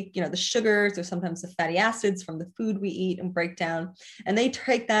guys that take, the sugars or sometimes the fatty acids from the food we eat and break down. And they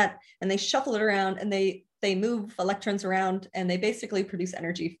take that and they shuffle it around, and they move electrons around, and they basically produce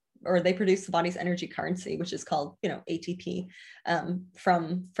energy, or they produce the body's energy currency, which is called, ATP,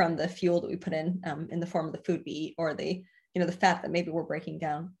 from the fuel that we put in the form of the food we eat, or the fat that maybe we're breaking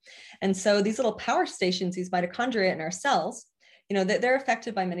down. And so these little power stations, these mitochondria in our cells, they're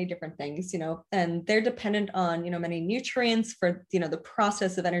affected by many different things, and they're dependent on, many nutrients for, the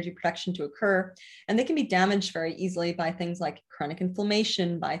process of energy production to occur. And they can be damaged very easily by things like chronic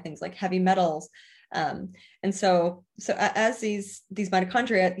inflammation, by things like heavy metals. And so as these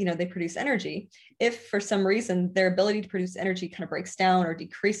mitochondria, they produce energy. If for some reason their ability to produce energy kind of breaks down or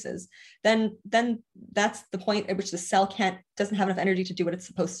decreases, then that's the point at which the cell doesn't have enough energy to do what it's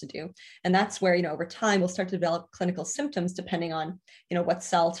supposed to do. And that's where, over time we'll start to develop clinical symptoms depending on, what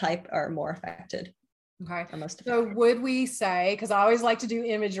cell type are more affected. Okay. So would we say, because I always like to do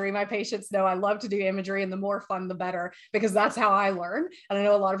imagery, my patients know I love to do imagery, and the more fun, the better, because that's how I learn. And I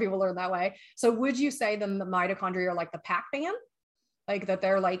know a lot of people learn that way. So would you say then the mitochondria are like the Pac-Man? Like that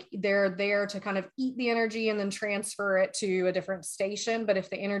they're there to kind of eat the energy and then transfer it to a different station. But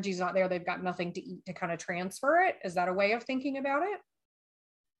if the energy's not there, they've got nothing to eat to kind of transfer it. Is that a way of thinking about it?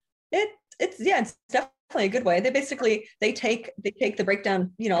 It's definitely a good way. They take the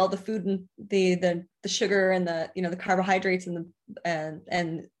breakdown, all the food and the sugar and the carbohydrates and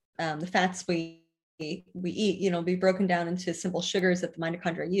the fats we eat, be broken down into simple sugars that the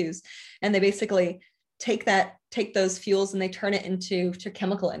mitochondria use, and they basically take those fuels and they turn it into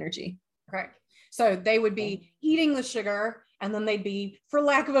chemical energy. Correct. So they would be eating the sugar, and then they'd be, for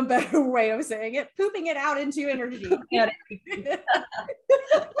lack of a better way of saying it, pooping it out into energy.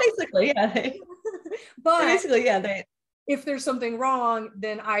 Basically, yeah. But basically, yeah, if there's something wrong,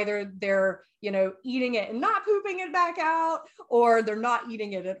 then either they're, eating it and not pooping it back out, or they're not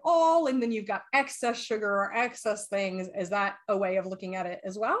eating it at all. And then you've got excess sugar or excess things. Is that a way of looking at it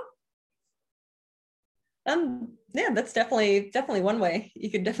as well? Yeah, that's definitely one way. You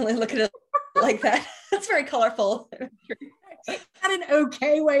could definitely look at it like that. That's very colorful. Is that an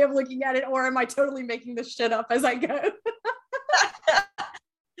okay way of looking at it, or am I totally making this shit up as I go?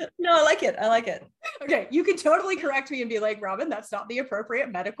 No, I like it. Okay, you can totally correct me and be like, Robin, that's not the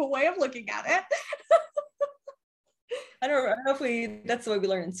appropriate medical way of looking at it. I don't know if that's the way we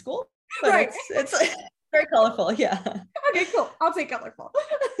learn in school, but right. It's very colorful. Yeah. Okay, cool. I'll take colorful.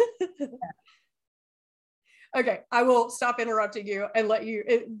 Okay, I will stop interrupting you and let you,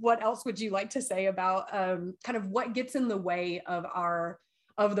 what else would you like to say about kind of what gets in the way of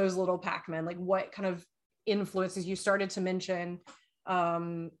those little Pac-Men? Like what kind of influences? You started to mention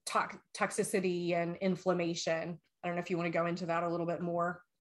toxicity and inflammation. I don't know if you want to go into that a little bit more.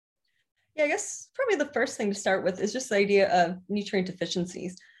 Yeah, I guess probably the first thing to start with is just the idea of nutrient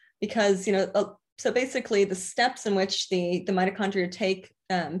deficiencies, because, so basically the steps in which the mitochondria take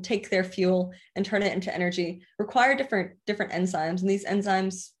their fuel and turn it into energy require different enzymes. And these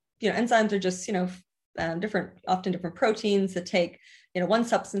enzymes, enzymes are just, often different proteins that take, one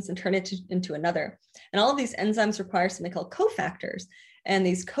substance and turn it into another. And all of these enzymes require something called cofactors. And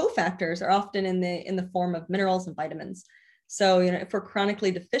these cofactors are often in the form of minerals and vitamins. So, if we're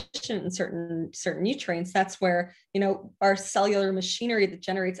chronically deficient in certain nutrients, that's where, our cellular machinery that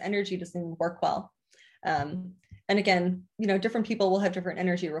generates energy doesn't work well. And again, different people will have different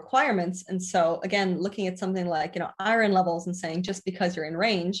energy requirements. And so again, looking at something like, iron levels and saying, just because you're in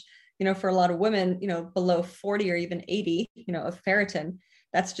range, for a lot of women, below 40 or even 80, of ferritin,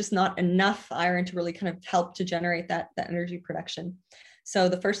 that's just not enough iron to really kind of help to generate that energy production. So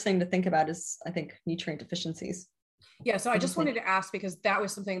the first thing to think about is, I think, nutrient deficiencies. Yeah. So I just wanted to ask, because that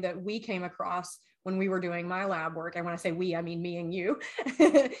was something that we came across when we were doing my lab work. And when I say we, I mean me and you,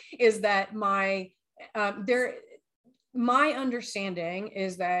 is that my understanding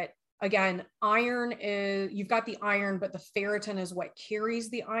is that, again, iron is, you've got the iron, but the ferritin is what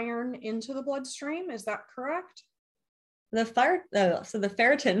carries the iron into the bloodstream. Is that correct? The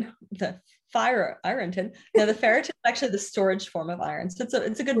ferritin is actually the storage form of iron. So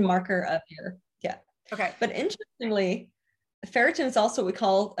it's a good marker of yeah. Okay. But interestingly, ferritin is also what we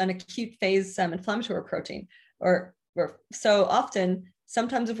call an acute phase inflammatory protein, or so often,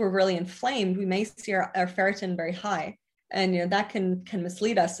 sometimes if we're really inflamed, we may see our ferritin very high. And that can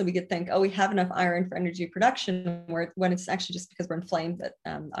mislead us. So we could think, oh, we have enough iron for energy production, when it's actually just because we're inflamed that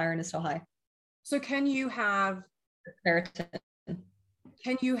iron is so high. So can you have ferritin?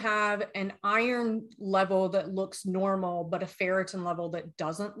 Can you have an iron level that looks normal, but a ferritin level that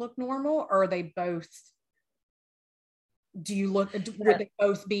doesn't look normal? Or are they both? Would they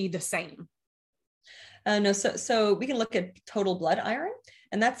both be the same? No, so we can look at total blood iron,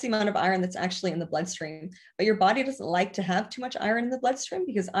 and that's the amount of iron that's actually in the bloodstream. But your body doesn't like to have too much iron in the bloodstream,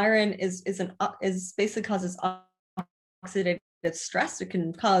 because iron is basically causes oxidative stress. It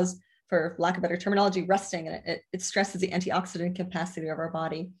can cause, for lack of better terminology, rusting, and it stresses the antioxidant capacity of our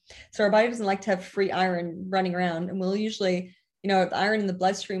body. So our body doesn't like to have free iron running around, and we'll usually, the iron in the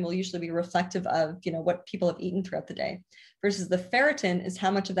bloodstream will usually be reflective of, what people have eaten throughout the day, versus the ferritin is how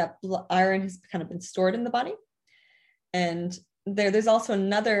much of that iron has kind of been stored in the body. And there's also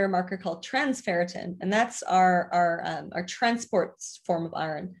another marker called transferritin, and that's our transport form of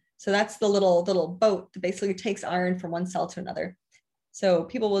iron. So that's the little boat that basically takes iron from one cell to another. So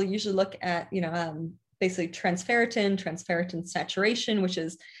people will usually look at, basically transferritin saturation, which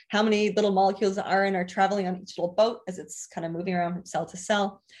is how many little molecules of iron are traveling on each little boat as it's kind of moving around from cell to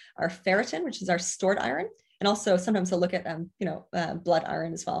cell. Our ferritin, which is our stored iron. And also sometimes they'll look at, blood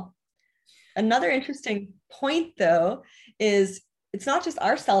iron as well. Another interesting point, though, is it's not just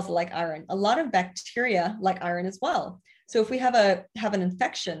our cells that like iron. A lot of bacteria like iron as well. So if we have an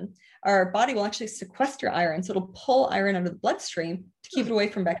infection, our body will actually sequester iron. So it'll pull iron out of the bloodstream to keep it away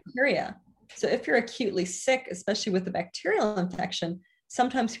from bacteria. So if you're acutely sick, especially with a bacterial infection,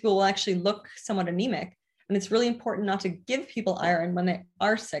 sometimes people will actually look somewhat anemic. And it's really important not to give people iron when they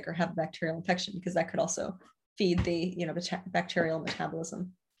are sick or have a bacterial infection, because that could also feed the, bacterial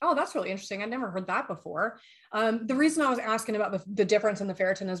metabolism. Oh, that's really interesting. I'd never heard that before. The reason I was asking about the difference in the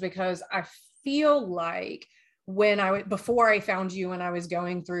ferritin is because I feel like before I found you and I was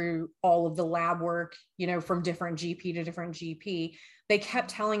going through all of the lab work, from different GP to different GP, they kept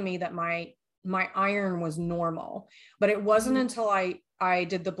telling me that my iron was normal, but it wasn't until I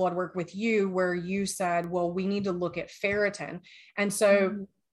did the blood work with you where you said, well, we need to look at ferritin. And so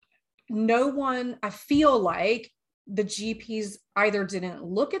I feel like the GPs either didn't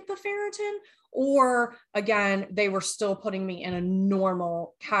look at the ferritin, or again, they were still putting me in a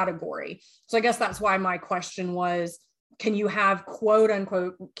normal category. So I guess that's why my question was, can you have, quote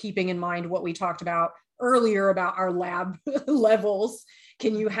unquote, keeping in mind what we talked about earlier about our lab levels,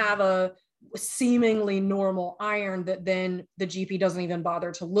 can you have a seemingly normal iron that then the GP doesn't even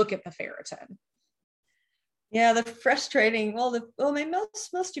bother to look at the ferritin? Yeah, the frustrating, most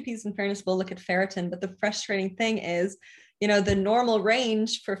GPs in fairness will look at ferritin, but the frustrating thing is, the normal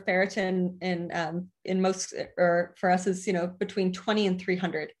range for ferritin in most, or for us, is, between 20 and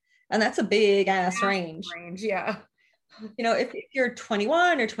 300. And that's a big ass range. Yeah. If you're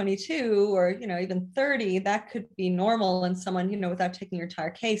 21 or 22 or, even 30, that could be normal. And someone, without taking your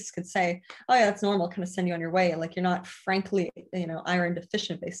entire case could say, oh yeah, that's normal, kind of send you on your way. Like, you're not frankly, iron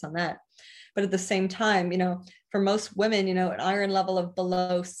deficient based on that. But at the same time, for most women, an iron level of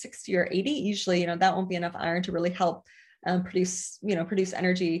below 60 or 80, usually, that won't be enough iron to really help produce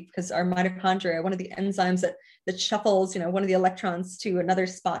energy, because our mitochondria, one of the enzymes that shuffles, one of the electrons to another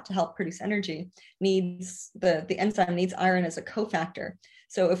spot to help produce energy, the enzyme needs iron as a cofactor.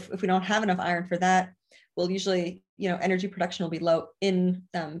 So if we don't have enough iron for that, we'll usually, energy production will be low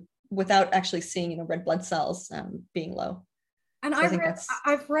without actually seeing, red blood cells being low. And so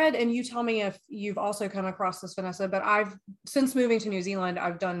I've read, and you tell me if you've also come across this, Vanessa, but since moving to New Zealand,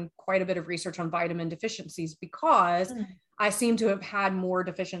 I've done quite a bit of research on vitamin deficiencies, because I seem to have had more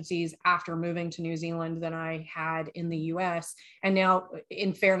deficiencies after moving to New Zealand than I had in the US. And now,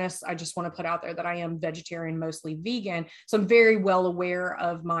 in fairness, I just want to put out there that I am vegetarian, mostly vegan. So I'm very well aware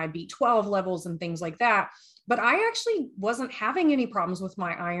of my B12 levels and things like that. But I actually wasn't having any problems with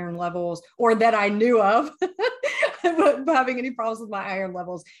my iron levels, or that I knew of, having any problems with my iron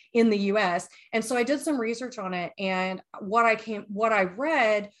levels in the US. And so I did some research on it. And what I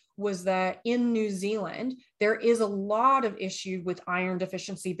read was that in New Zealand, there is a lot of issue with iron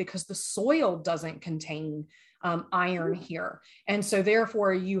deficiency because the soil doesn't contain iron here. And so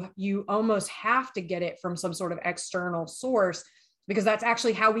therefore you almost have to get it from some sort of external source, because that's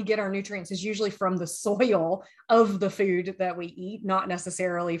actually how we get our nutrients, is usually from the soil of the food that we eat, not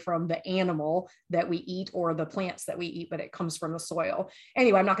necessarily from the animal that we eat or the plants that we eat, but it comes from the soil.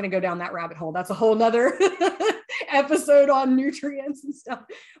 Anyway, I'm not going to go down that rabbit hole. That's a whole nother episode on nutrients and stuff.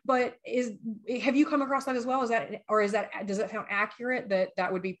 But have you come across that as well? Does it sound accurate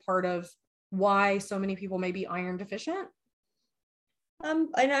that would be part of why so many people may be iron deficient?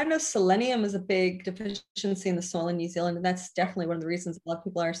 I know selenium is a big deficiency in the soil in New Zealand, and that's definitely one of the reasons a lot of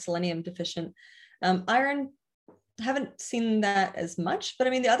people are selenium deficient. Iron, haven't seen that as much, but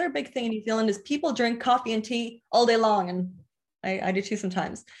I mean, the other big thing in New Zealand is people drink coffee and tea all day long, and I do too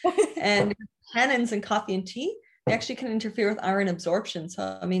sometimes. And tannins in coffee and tea, they actually can interfere with iron absorption.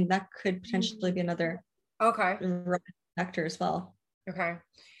 So, I mean, that could potentially be another factor as well. Okay.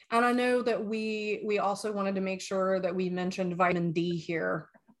 And I know that we also wanted to make sure that we mentioned vitamin D here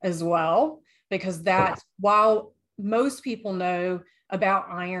as well, because while most people know about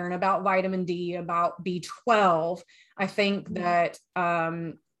iron, about vitamin D, about B12, I think that,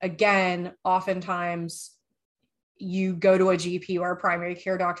 again, oftentimes you go to a GP or a primary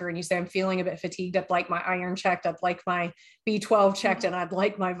care doctor and you say, I'm feeling a bit fatigued. I'd like my iron checked. I'd like my B12 checked, and I'd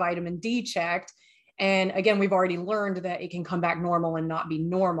like my vitamin D checked. And again, we've already learned that it can come back normal and not be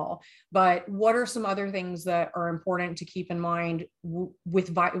normal. But what are some other things that are important to keep in mind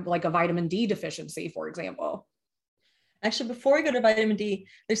with like a vitamin D deficiency, for example? Actually, before we go to vitamin D,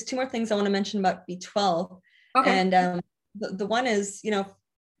 there's two more things I want to mention about B12. Okay. And the one is,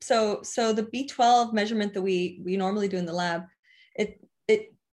 so the B12 measurement that we normally do in the lab, it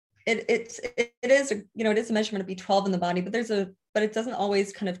is a measurement of B12 in the body, but it doesn't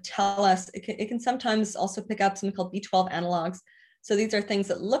always kind of tell us. It can sometimes also pick up something called B12 analogs. So these are things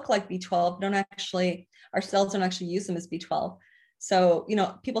that look like B12, our cells don't actually use them as B12. So,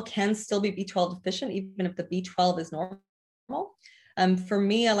 people can still be B12 deficient, even if the B12 is normal. For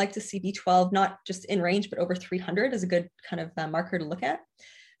me, I like to see B12 not just in range, but over 300 is a good kind of marker to look at.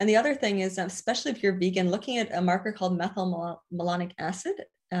 And the other thing is, especially if you're vegan, looking at a marker called methylmalonic acid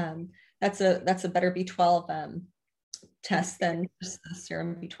that's a better B12 test than just the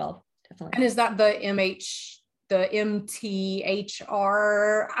serum B12, definitely. And is that the MTHR,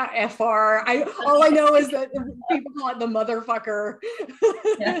 FR? All I know is that people call it the motherfucker.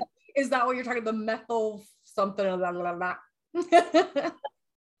 Yeah. Is that what you're talking? The methyl something? Blah, blah, blah.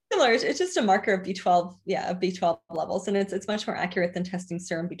 Similar. It's just a marker of B12, of B12 levels, and it's much more accurate than testing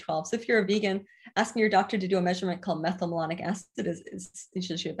serum B12. So if you're a vegan, asking your doctor to do a measurement called methylmalonic acid is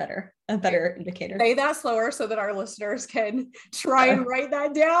usually a better indicator. Say that slower so that our listeners can try and write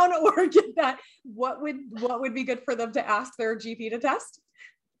that down or get that. What would be good for them to ask their GP to test?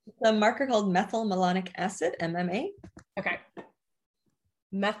 The marker called methylmalonic acid, MMA. Okay.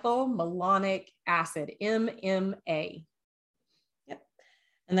 Methylmalonic acid, MMA.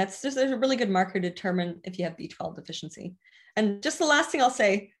 And there's a really good marker to determine if you have B12 deficiency. And just the last thing I'll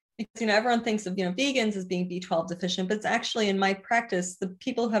say, because everyone thinks of vegans as being B12 deficient, but it's actually, in my practice, the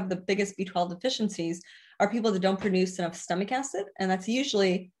people who have the biggest B12 deficiencies are people that don't produce enough stomach acid, and that's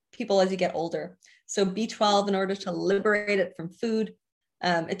usually people as you get older. So B12, in order to liberate it from food,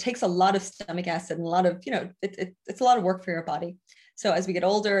 it takes a lot of stomach acid and a lot of it's a lot of work for your body. So as we get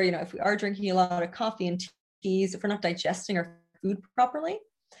older, if we are drinking a lot of coffee and teas, if we're not digesting our food properly,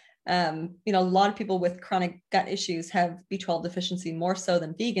 a lot of people with chronic gut issues have B12 deficiency more so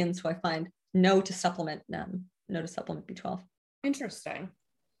than vegans, who I find know to supplement B12. Interesting.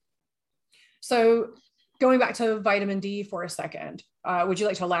 So going back to vitamin D for a second, would you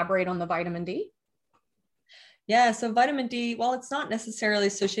like to elaborate on the vitamin D? Yeah, so vitamin D, while it's not necessarily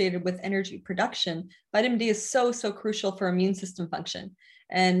associated with energy production, vitamin D is so crucial for immune system function.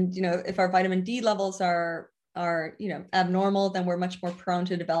 And if our vitamin D levels are abnormal, then we're much more prone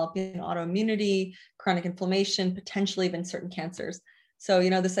to developing autoimmunity, chronic inflammation, potentially even certain cancers. So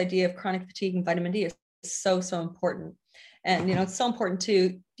this idea of chronic fatigue and vitamin D is so important. And it's so important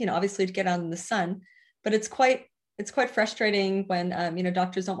to obviously to get out in the sun, but it's quite frustrating when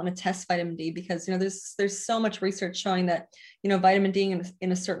doctors don't want to test vitamin D, because there's so much research showing that vitamin D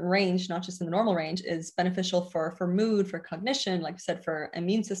in a certain range, not just in the normal range, is beneficial for mood, for cognition, like I said, for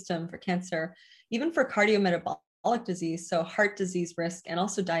immune system, for cancer, even for cardiometabolic disease, so heart disease risk, and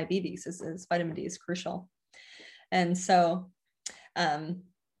also diabetes. Is vitamin D is crucial. And so even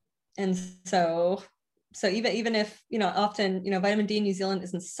if often vitamin D in New Zealand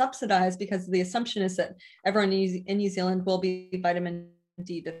isn't subsidized, because the assumption is that everyone in New Zealand will be vitamin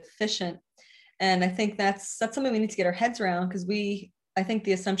D deficient, and I think that's something we need to get our heads around, because I think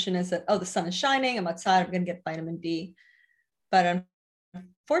the assumption is that, the sun is shining, I'm outside, I'm going to get vitamin D, but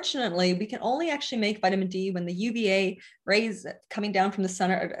unfortunately, we can only actually make vitamin D when the UVA rays coming down from the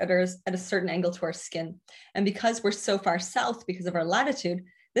sun are at a certain angle to our skin, and because we're so far south because of our latitude,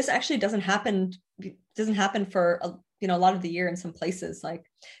 this actually doesn't happen for a lot of the year in some places. Like,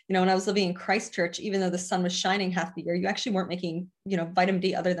 when I was living in Christchurch, even though the sun was shining half the year, you actually weren't making, vitamin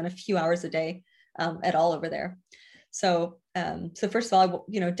D other than a few hours a day at all over there. So first of all,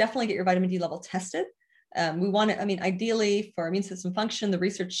 definitely get your vitamin D level tested. We want to, ideally for immune system function, the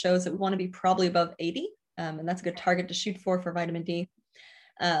research shows that we want to be probably above 80. And that's a good target to shoot for vitamin D.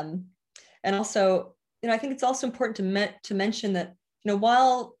 And also, I think it's also important to mention that,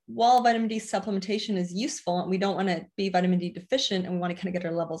 while vitamin D supplementation is useful, and we don't want to be vitamin D deficient, and we want to kind of get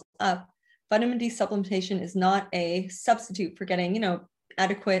our levels up, vitamin D supplementation is not a substitute for getting,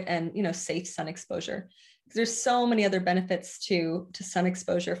 adequate and, safe sun exposure. There's so many other benefits to sun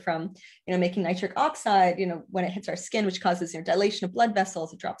exposure, from, making nitric oxide, when it hits our skin, which causes, dilation of blood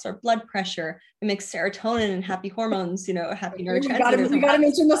vessels, it drops our blood pressure, it makes serotonin and happy hormones, happy neurotransmitters. You got to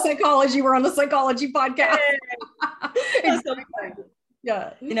mention the psychology. We're on the psychology podcast.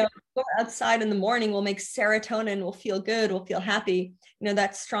 Yeah. Go outside in the morning, we'll make serotonin, we'll feel good, we'll feel happy.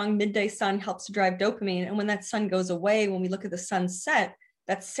 That strong midday sun helps to drive dopamine. And when that sun goes away, when we look at the sunset,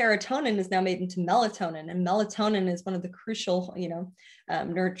 that serotonin is now made into melatonin, and melatonin is one of the crucial,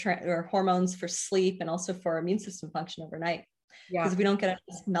 or hormones for sleep and also for immune system function overnight. Yeah. Because if we don't get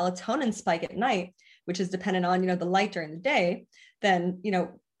a melatonin spike at night, which is dependent on, the light during the day, then,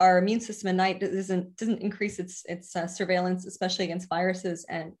 our immune system at night doesn't increase its surveillance, especially against viruses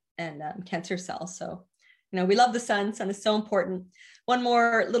and cancer cells. So, we love the sun. Sun is so important. One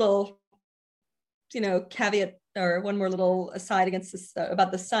more little, caveat, or one more little aside against this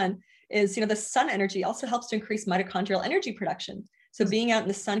about the sun is, the sun energy also helps to increase mitochondrial energy production. So being out in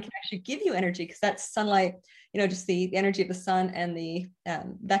the sun can actually give you energy, because that sunlight, just the energy of the sun and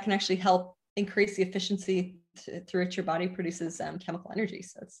that can actually help increase the efficiency through which your body produces chemical energy.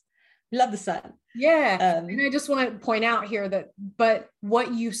 So we love the sun. Yeah. And I just want to point out here but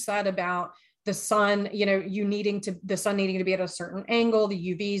what you said about the sun, the sun needing to be at a certain angle,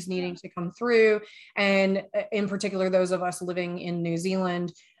 the UVs needing to come through. And in particular, those of us living in New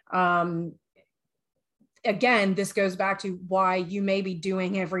Zealand, again, this goes back to why you may be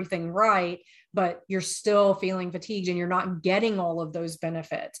doing everything right, but you're still feeling fatigued and you're not getting all of those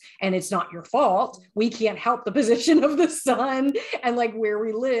benefits. And it's not your fault. We can't help the position of the sun and like where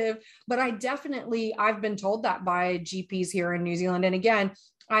we live. But I've been told that by GPs here in New Zealand. And again,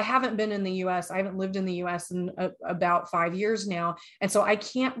 I haven't been in the US. I haven't lived in the US in about 5 years now. And so I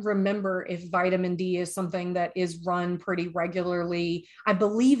can't remember if vitamin D is something that is run pretty regularly. I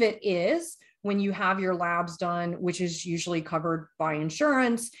believe it is when you have your labs done, which is usually covered by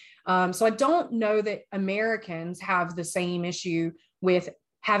insurance. So I don't know that Americans have the same issue with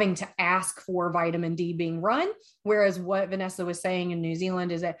having to ask for vitamin D being run. Whereas what Vanessa was saying in New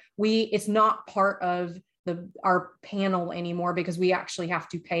Zealand is that it's not part of our panel anymore because we actually have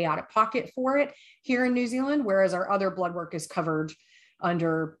to pay out of pocket for it here in New Zealand. Whereas our other blood work is covered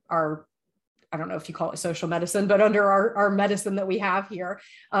under our, I don't know if you call it social medicine, but under our medicine that we have here.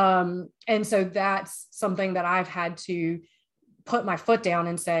 And so that's something that I've had to put my foot down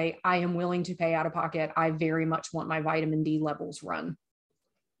and say, I am willing to pay out of pocket. I very much want my vitamin D levels run.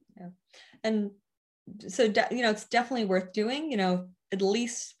 Yeah. And so, it's definitely worth doing, at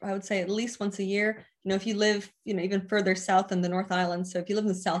least, I would say at least once a year. If you live, even further south in the North Island. So if you live in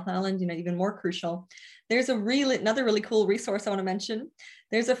the South Island, even more crucial. There's another really cool resource I want to mention.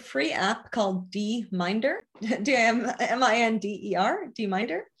 There's a free app called DMinder, D-M-I-N-D-E-R,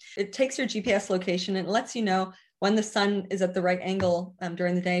 DMinder. It takes your GPS location and it lets you know when the sun is at the right angle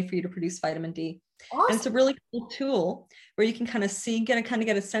during the day for you to produce vitamin D. Awesome. And it's a really cool tool where you can kind of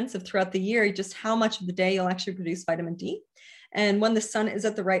get a sense of throughout the year, just how much of the day you'll actually produce vitamin D. And when the sun is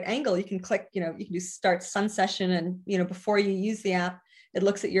at the right angle, you can click, you can do start sun session. And, before you use the app, it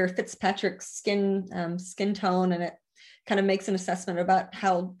looks at your Fitzpatrick skin tone, and it kind of makes an assessment about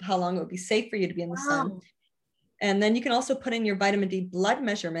how long it would be safe for you to be in the sun. And then you can also put in your vitamin D blood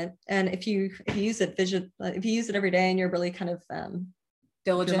measurement. And if you use it every day and you're really kind of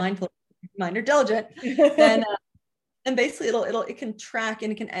diligent, diligent, then and basically it can track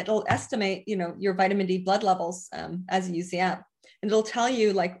and it'll estimate, your vitamin D blood levels as you use the app. And it'll tell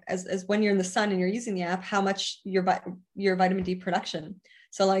you, like, as when you're in the sun and you're using the app, how much your vitamin D production.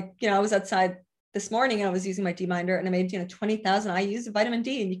 So like, I was outside this morning and I was using my DMinder and I made, 20,000 IUs of vitamin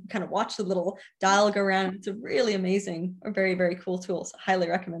D, and you can kind of watch the little dial go around. It's a really amazing, a very, very cool tool. So I highly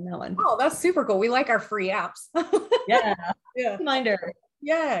recommend that one. Oh, that's super cool. We like our free apps. Yeah. DMinder.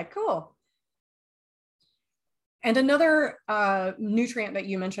 Yeah, cool. And another nutrient that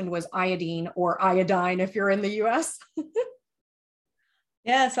you mentioned was iodine, or iodine if you're in the US.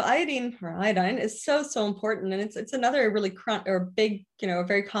 Yeah, so iodine is so important, and it's another really big,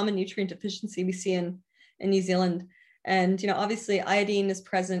 very common nutrient deficiency we see in New Zealand. And obviously iodine is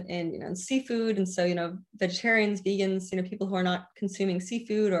present in seafood, and so vegetarians, vegans, people who are not consuming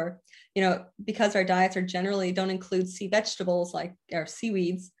seafood, or because our diets generally don't include sea vegetables like our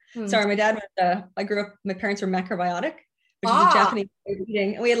seaweeds. Sorry, my dad was, my parents were macrobiotic, which is a Japanese way of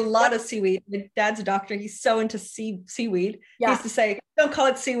eating. And we had a lot of seaweed. My dad's a doctor. He's so into seaweed. Yeah. He used to say, don't call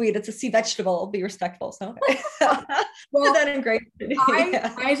it seaweed. It's a sea vegetable. Be respectful. So well, that in great.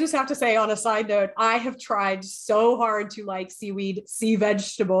 I just have to say, on a side note, I have tried so hard to like seaweed, sea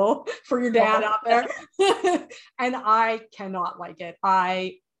vegetable for your dad out there. And I cannot like it.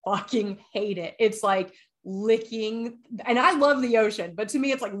 I fucking hate it. It's like licking, and I love the ocean, but to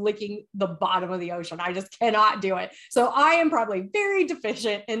me it's like licking the bottom of the ocean. I just cannot do it. So I am probably very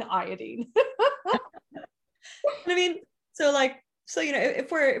deficient in iodine. I mean,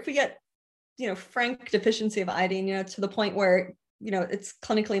 if we get frank deficiency of iodine, to the point where it's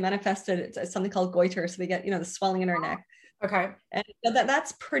clinically manifested, it's something called goiter. So we get the swelling in our neck. Okay. And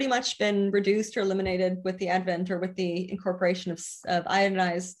that's pretty much been reduced or eliminated with the advent or with the incorporation of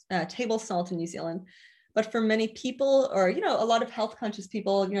iodized table salt in New Zealand. But for many people, or, a lot of health conscious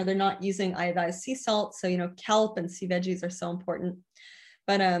people, they're not using iodized sea salt. So, kelp and sea veggies are so important.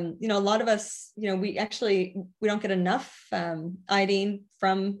 But, a lot of us, we don't get enough iodine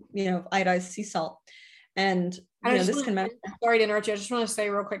from, iodized sea salt. And this can matter. Sorry to interrupt you. I just want to say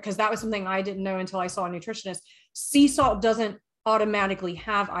real quick, because that was something I didn't know until I saw a nutritionist. Sea salt doesn't automatically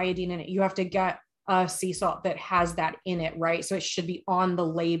have iodine in it. You have to get sea salt that has that in it, right? So it should be on the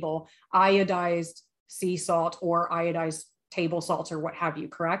label, iodized sea salt or iodized table salts or what have you,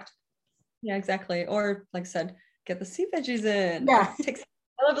 correct? Yeah, exactly. Or like I said, get the sea veggies in. Yeah.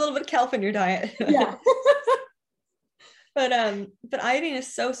 I love a little bit of kelp in your diet. Yeah. But iodine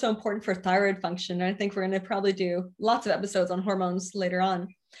is so important for thyroid function. And I think we're going to probably do lots of episodes on hormones later on.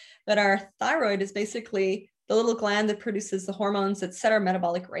 but our thyroid is basically the little gland that produces the hormones that set our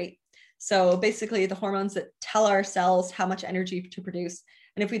metabolic rate. So basically the hormones that tell our cells how much energy to produce.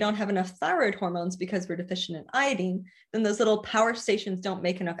 And if we don't have enough thyroid hormones because we're deficient in iodine, then those little power stations don't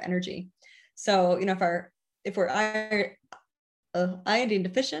make enough energy. So, if we're iodine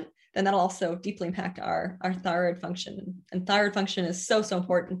deficient, then that'll also deeply impact our thyroid function. And thyroid function is so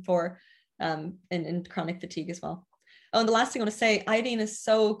important for in chronic fatigue as well. Oh, and the last thing I want to say, iodine is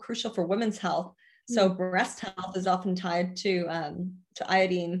so crucial for women's health. So breast health is often tied to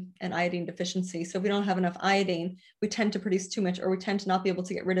iodine and iodine deficiency. So if we don't have enough iodine, we tend to produce too much, or we tend to not be able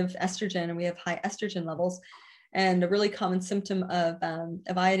to get rid of estrogen, and we have high estrogen levels. And a really common symptom of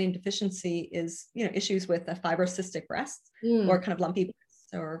iodine deficiency is, issues with a fibrocystic breast or kind of lumpy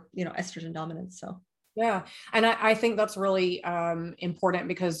breasts, or, estrogen dominance. So. Yeah. And I think that's really important,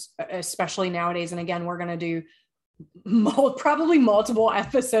 because especially nowadays, and again, we're going to do probably multiple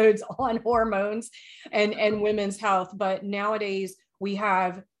episodes on hormones and women's health, but nowadays we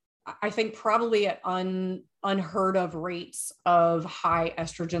have, I think, probably at unheard of rates of high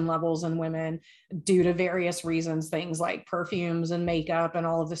estrogen levels in women due to various reasons, things like perfumes and makeup and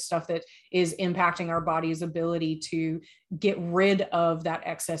all of this stuff that is impacting our body's ability to get rid of that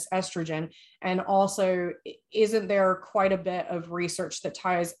excess estrogen. And also, isn't there quite a bit of research that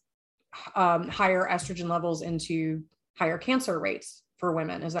ties higher estrogen levels into higher cancer rates for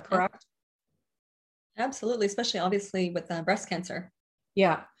women? Is that correct? Absolutely, especially obviously with breast cancer.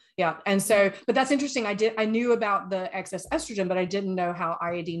 Yeah. And so, but that's interesting. I knew about the excess estrogen, but I didn't know how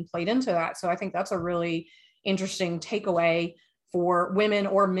iodine played into that. So I think that's a really interesting takeaway for women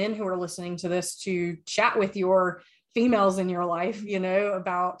or men who are listening to this, to chat with your females in your life,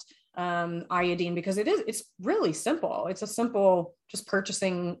 about iodine, because it's really simple. It's a simple, just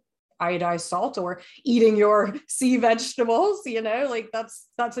purchasing iodized salt or eating your sea vegetables,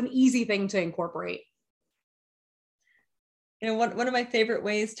 that's an easy thing to incorporate. One of my favorite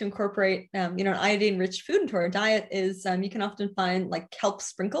ways to incorporate, an iodine-rich food into our diet is you can often find like kelp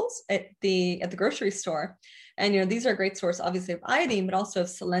sprinkles at the grocery store, and these are a great source, obviously, of iodine, but also of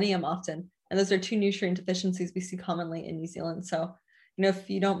selenium often, and those are two nutrient deficiencies we see commonly in New Zealand. So, if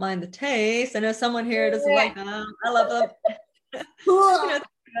you don't mind the taste, I know someone here doesn't like them. I love them.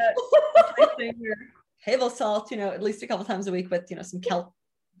 Replacing your table salt, at least a couple times a week with some kelp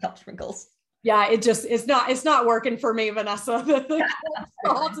sprinkles. Yeah, it's not working for me, Vanessa. The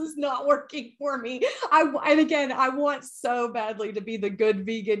salt is not working for me. I want so badly to be the good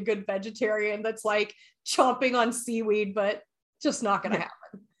vegan, good vegetarian that's like chomping on seaweed, but just not going to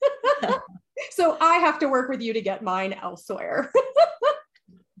happen. So I have to work with you to get mine elsewhere.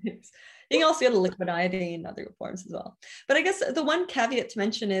 You can also get a liquid iodine in other forms as well. But I guess the one caveat to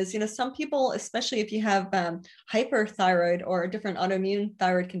mention is, some people, especially if you have hyperthyroid or different autoimmune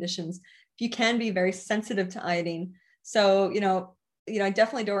thyroid conditions, you can be very sensitive to iodine. So, I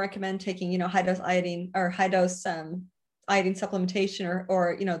definitely don't recommend taking, high dose iodine or high dose iodine supplementation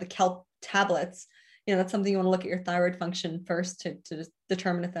or the kelp tablets. That's something you want to look at your thyroid function first to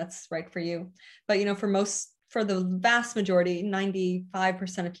determine if that's right for you. But, for the vast majority,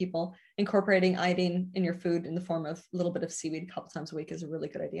 95% of people, incorporating iodine in your food in the form of a little bit of seaweed a couple times a week is a really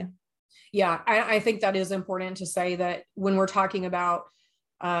good idea. Yeah, I think that is important to say, that when we're talking about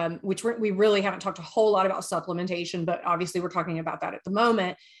which we really haven't talked a whole lot about supplementation, but obviously we're talking about that at the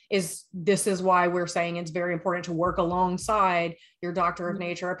moment, this is why we're saying it's very important to work alongside your doctor of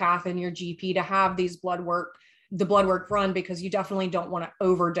naturopath and your GP to have the blood work run, because you definitely don't want to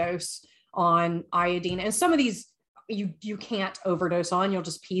overdose on iodine. And some of these you can't overdose on, you'll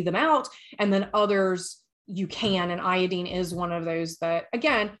just pee them out. And then others you can, and iodine is one of those that,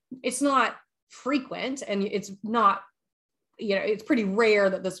 again, it's not frequent and it's not, it's pretty rare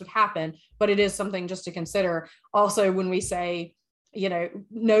that this would happen, but it is something just to consider. Also, when we say,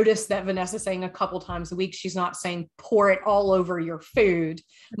 notice that Vanessa's saying a couple times a week, she's not saying pour it all over your food.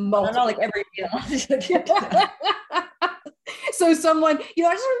 Not like every meal. So someone, I just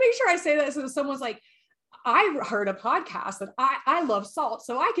want to make sure I say that. So someone's like, I heard a podcast that I love salt,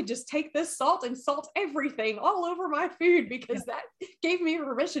 so I could just take this salt and salt everything all over my food, because that gave me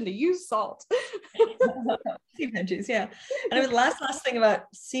permission to use salt. Sea veggies, yeah. And the last thing about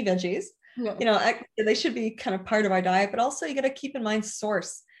sea veggies, they should be kind of part of our diet, but also you got to keep in mind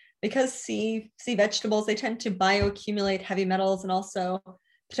source, because sea vegetables, they tend to bioaccumulate heavy metals and also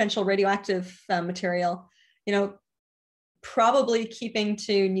potential radioactive material. Probably keeping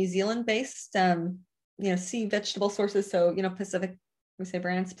to New Zealand based sea vegetable sources. So, Pacific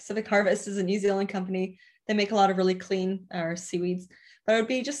Harvest is a New Zealand company. They make a lot of really clean seaweeds, but I would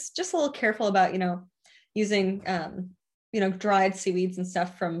be just a little careful about, using dried seaweeds and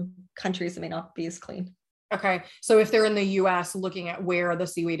stuff from countries that may not be as clean. Okay. So if they're in the US, looking at where the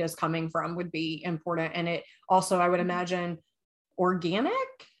seaweed is coming from would be important. And it also, I would imagine, organic.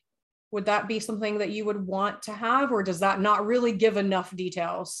 Would that be something that you would want to have, or does that not really give enough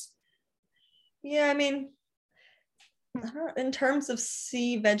details? Yeah, I mean, in terms of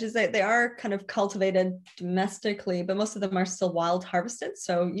sea veggies, they are kind of cultivated domestically, but most of them are still wild harvested.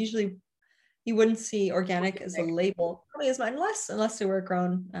 So usually you wouldn't see organic as a label, probably as much, unless they were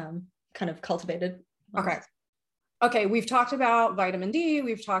grown, kind of cultivated. Okay. We've talked about vitamin D.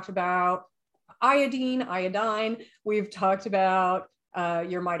 We've talked about iodine. We've talked about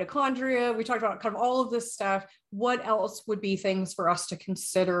your mitochondria. We talked about kind of all of this stuff. What else would be things for us to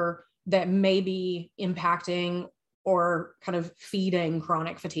consider that may be impacting or kind of feeding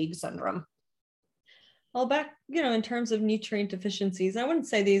chronic fatigue syndrome? Well, back, in terms of nutrient deficiencies, I wouldn't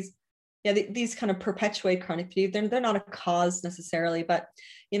say these kind of perpetuate chronic fatigue. They're not a cause necessarily, but,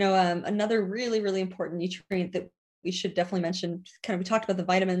 another really, really important nutrient that we should definitely mention, we talked about the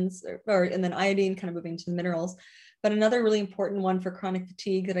vitamins and then iodine, kind of moving to the minerals, but another really important one for chronic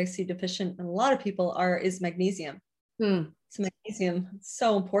fatigue that I see deficient in a lot of people is magnesium. So magnesium, it's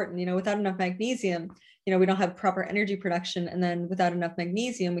so important, without enough magnesium, we don't have proper energy production. And then without enough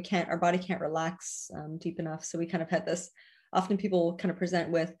magnesium, our body can't relax deep enough. So we kind of had this, often people kind of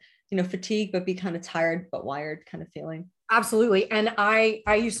present with, fatigue, but be kind of tired, but wired kind of feeling. Absolutely. And I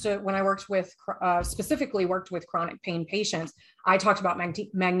used to, when I specifically worked with chronic pain patients, I talked about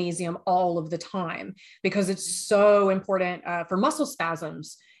magnesium all of the time because it's so important for muscle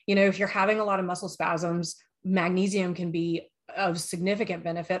spasms. If you're having a lot of muscle spasms, magnesium can be of significant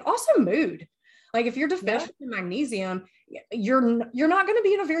benefit. Also mood. Like if you're deficient in magnesium, you're not going to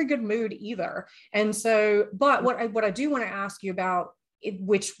be in a very good mood either. And so, but what I do want to ask you about,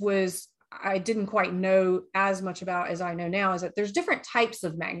 which was, I didn't quite know as much about as I know now, is that there's different types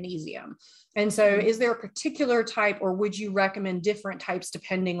of magnesium. And so is there a particular type, or would you recommend different types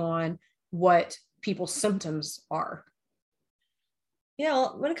depending on what people's symptoms are? Yeah,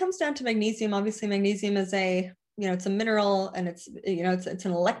 well, when it comes down to magnesium, obviously magnesium is it's a mineral, and it's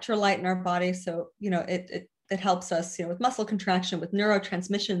an electrolyte in our body. So, it helps us, with muscle contraction, with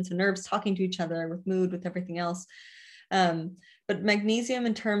neurotransmissions and nerves talking to each other, with mood, with everything else. But magnesium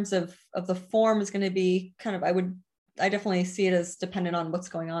in terms of the form is going to be I definitely see it as dependent on what's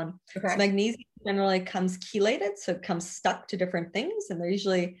going on. Okay. So magnesium generally comes chelated, so it comes stuck to different things, and they're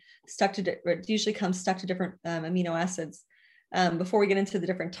usually comes stuck to different amino acids. Before we get into the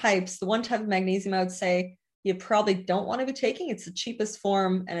different types, the one type of magnesium I would say you probably don't want to be taking. It's the cheapest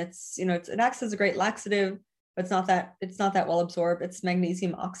form, and it acts as a great laxative, but it's not that well absorbed. It's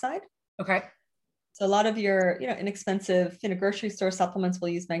magnesium oxide. Okay. So a lot of your, inexpensive, grocery store supplements will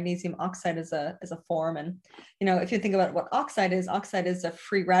use magnesium oxide as a form. And, if you think about what oxide is a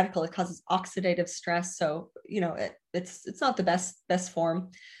free radical. It causes oxidative stress. So, it's not the best form.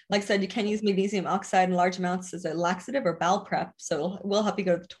 Like I said, you can use magnesium oxide in large amounts as a laxative or bowel prep. So it will help you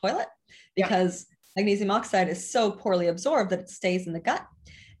go to the toilet because magnesium oxide is so poorly absorbed that it stays in the gut.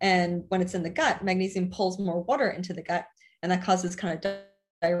 And when it's in the gut, magnesium pulls more water into the gut, and that causes kind of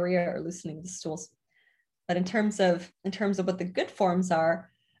diarrhea or loosening of the stools. But in terms of what the good forms are,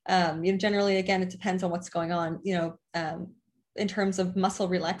 generally, again, it depends on what's going on. In terms of muscle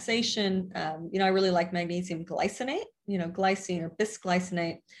relaxation, I really like magnesium glycinate. Glycine or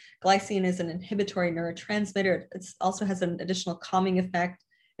bisglycinate. Glycine is an inhibitory neurotransmitter. It also has an additional calming effect,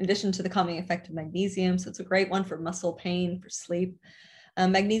 in addition to the calming effect of magnesium. So it's a great one for muscle pain, for sleep.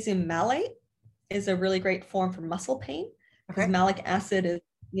 Magnesium malate is a really great form for muscle pain, because malic acid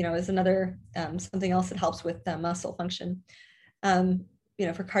is another something else that helps with muscle function.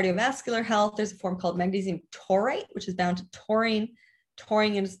 For cardiovascular health, there's a form called magnesium taurate, which is bound to taurine.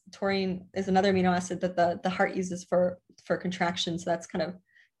 Taurine is another amino acid that the heart uses for contraction. So that's kind of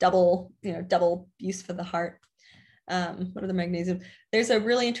double use for the heart. What are the magnesium? There's a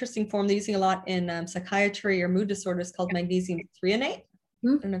really interesting form they're using a lot in psychiatry or mood disorders called magnesium threonate. I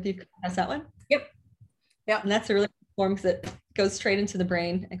don't know if you've come across that one. Yep. Yeah. And that's a really form because it goes straight into the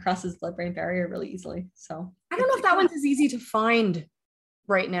brain and crosses the blood-brain barrier really easily. So I don't know if that one's as easy to find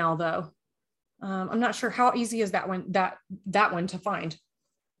right now, though. I'm not sure how easy is that one to find.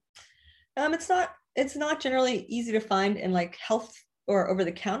 It's not generally easy to find in like health or over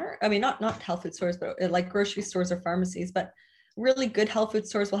the counter. I mean, not health food stores, but like grocery stores or pharmacies. But really good health food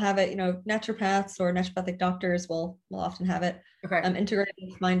stores will have it. Naturopaths or naturopathic doctors will often have it. Okay.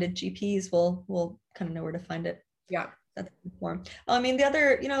 Integrative-minded GPs will kind of know where to find it. Yeah. That's the form. I mean, the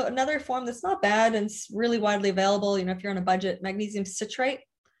other, another form that's not bad and it's really widely available, if you're on a budget, magnesium citrate.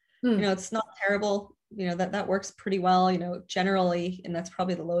 It's not terrible. that works pretty well, generally, and that's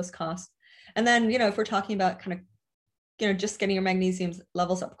probably the lowest cost. And then, if we're talking about kind of, just getting your magnesium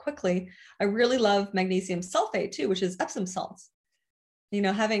levels up quickly, I really love magnesium sulfate too, which is Epsom salts.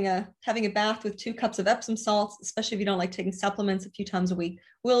 Having a bath with 2 cups of Epsom salts, especially if you don't like taking supplements a few times a week,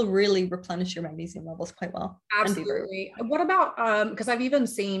 will really replenish your magnesium levels quite well. Absolutely. What about, because I've even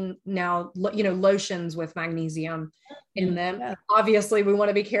seen now, lotions with magnesium in them. Yeah. Obviously, we want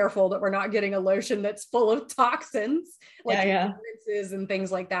to be careful that we're not getting a lotion that's full of toxins, like fragrances and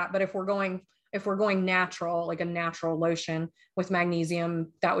things like that. But if we're going natural, like a natural lotion with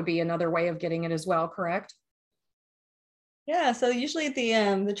magnesium, that would be another way of getting it as well, correct? Yeah, so usually the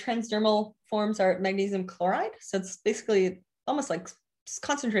transdermal forms are magnesium chloride. So it's basically almost like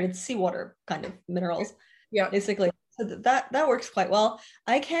concentrated seawater kind of minerals. Yeah, basically. So that works quite well.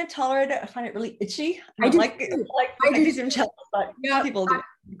 I can't tolerate it. I find it really itchy. I do like magnesium gel, but people do.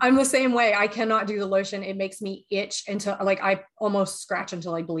 I'm the same way. I cannot do the lotion. It makes me itch until I almost scratch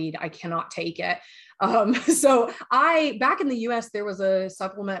until I bleed. I cannot take it. So back in the US, there was a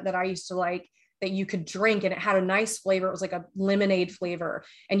supplement that I used to like that you could drink, and it had a nice flavor. It was like a lemonade flavor,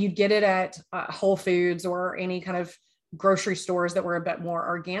 and you'd get it at Whole Foods or any kind of grocery stores that were a bit more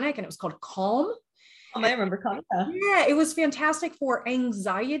organic. And it was called Calm. I remember Calm. Yeah, it was fantastic for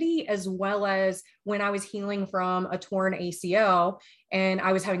anxiety, as well as when I was healing from a torn ACL and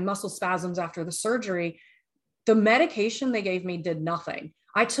I was having muscle spasms after the surgery. The medication they gave me did nothing.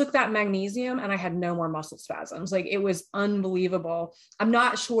 I took that magnesium and I had no more muscle spasms. Like, it was unbelievable. I'm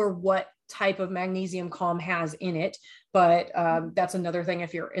not sure what type of magnesium Calm has in it, but that's another thing.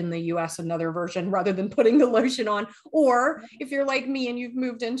 If you're in the US, another version rather than putting the lotion on, or if you're like me and you've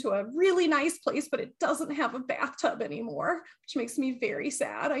moved into a really nice place, but it doesn't have a bathtub anymore, which makes me very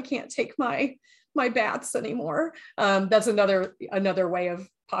sad. I can't take my baths anymore. That's another way of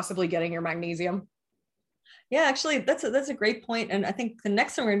possibly getting your magnesium. Yeah, actually, that's a great point. And I think the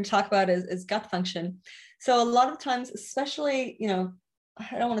next one we're going to talk about is gut function. So a lot of times, especially,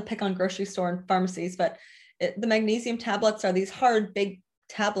 I don't want to pick on grocery store and pharmacies, but the magnesium tablets are these hard, big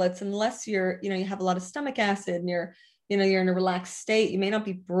tablets. Unless you have a lot of stomach acid and you're in a relaxed state, you may not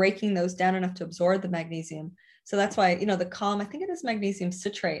be breaking those down enough to absorb the magnesium. So that's why, the Calm, I think it is magnesium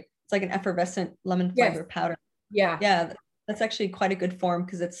citrate. It's like an effervescent lemon fiber powder. Yeah. That's actually quite a good form,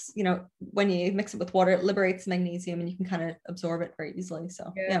 because it's, when you mix it with water, it liberates magnesium and you can kind of absorb it very easily.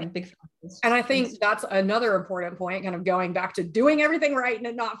 So I'm a big fan of this. And I think that's another important point, kind of going back to doing everything right and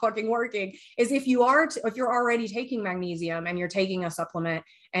it not fucking working, is if you're already taking magnesium and you're taking a supplement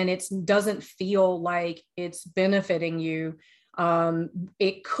and it doesn't feel like it's benefiting you,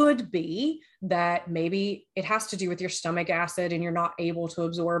 it could be that maybe it has to do with your stomach acid and you're not able to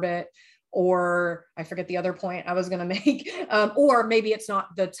absorb it. Or I forget the other point I was going to make, or maybe it's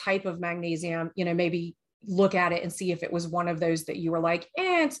not the type of magnesium, maybe look at it and see if it was one of those that you were like,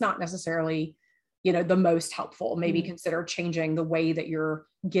 it's not necessarily, the most helpful. Maybe consider changing the way that you're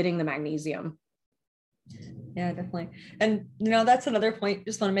getting the magnesium. Yeah, definitely. And, that's another point.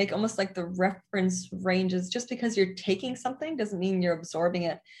 Just want to make, almost like the reference ranges. Just because you're taking something doesn't mean you're absorbing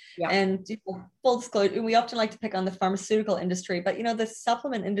it. Yeah. And full disclosure, we often like to pick on the pharmaceutical industry, but, the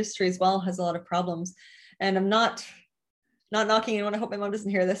supplement industry as well has a lot of problems. And I'm not knocking anyone. I hope my mom doesn't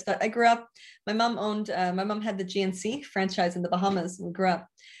hear this, but I grew up, my mom had the GNC franchise in the Bahamas when we grew up.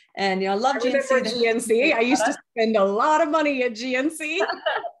 And, I love GNC. I used to spend a lot of money at GNC.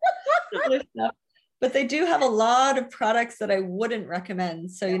 But they do have a lot of products that I wouldn't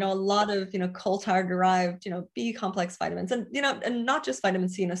recommend. So, a lot of, coal tar derived, B complex vitamins, and, and not just vitamin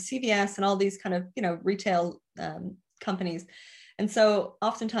C, CVS and all these kind of, retail companies. And so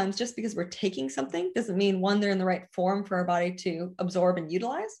oftentimes, just because we're taking something doesn't mean, one, they're in the right form for our body to absorb and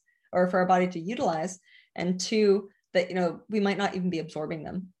utilize, or for our body to utilize. And two, that, we might not even be absorbing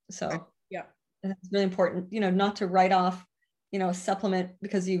them. So yeah, it's really important, not to write off, a supplement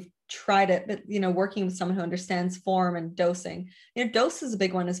because you've tried it, but working with someone who understands form and dosing. Dose is a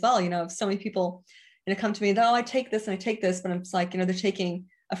big one as well. So many people come to me, I take this and I take this, but I'm just like, they're taking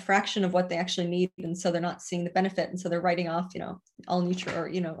a fraction of what they actually need, and so they're not seeing the benefit, and so they're writing off all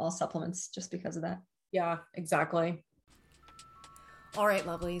all supplements just because of that. Yeah, exactly. All right,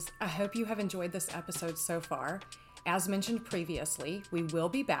 lovelies, I hope you have enjoyed this episode so far. As mentioned previously, we will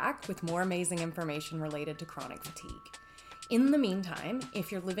be back with more amazing information related to chronic fatigue. In the meantime,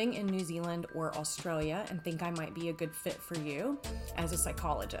 if you're living in New Zealand or Australia and think I might be a good fit for you as a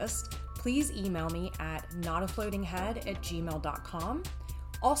psychologist, please email me at notafloatinghead@gmail.com.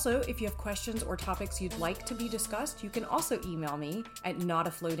 Also, if you have questions or topics you'd like to be discussed, you can also email me at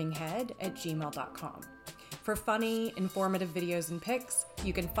notafloatinghead@gmail.com. For funny, informative videos and pics,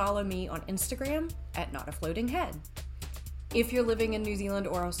 you can follow me on Instagram at Not a Floating Head. If you're living in New Zealand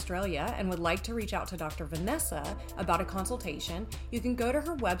or Australia and would like to reach out to Dr. Vanessa about a consultation, you can go to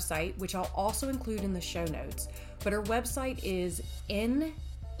her website, which I'll also include in the show notes. But her website is n=1.life.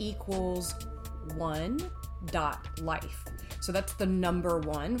 So that's the number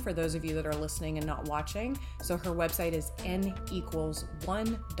 1 for those of you that are listening and not watching. So her website is n=1.life.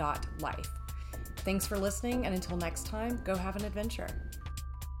 Thanks for listening, and until next time, go have an adventure.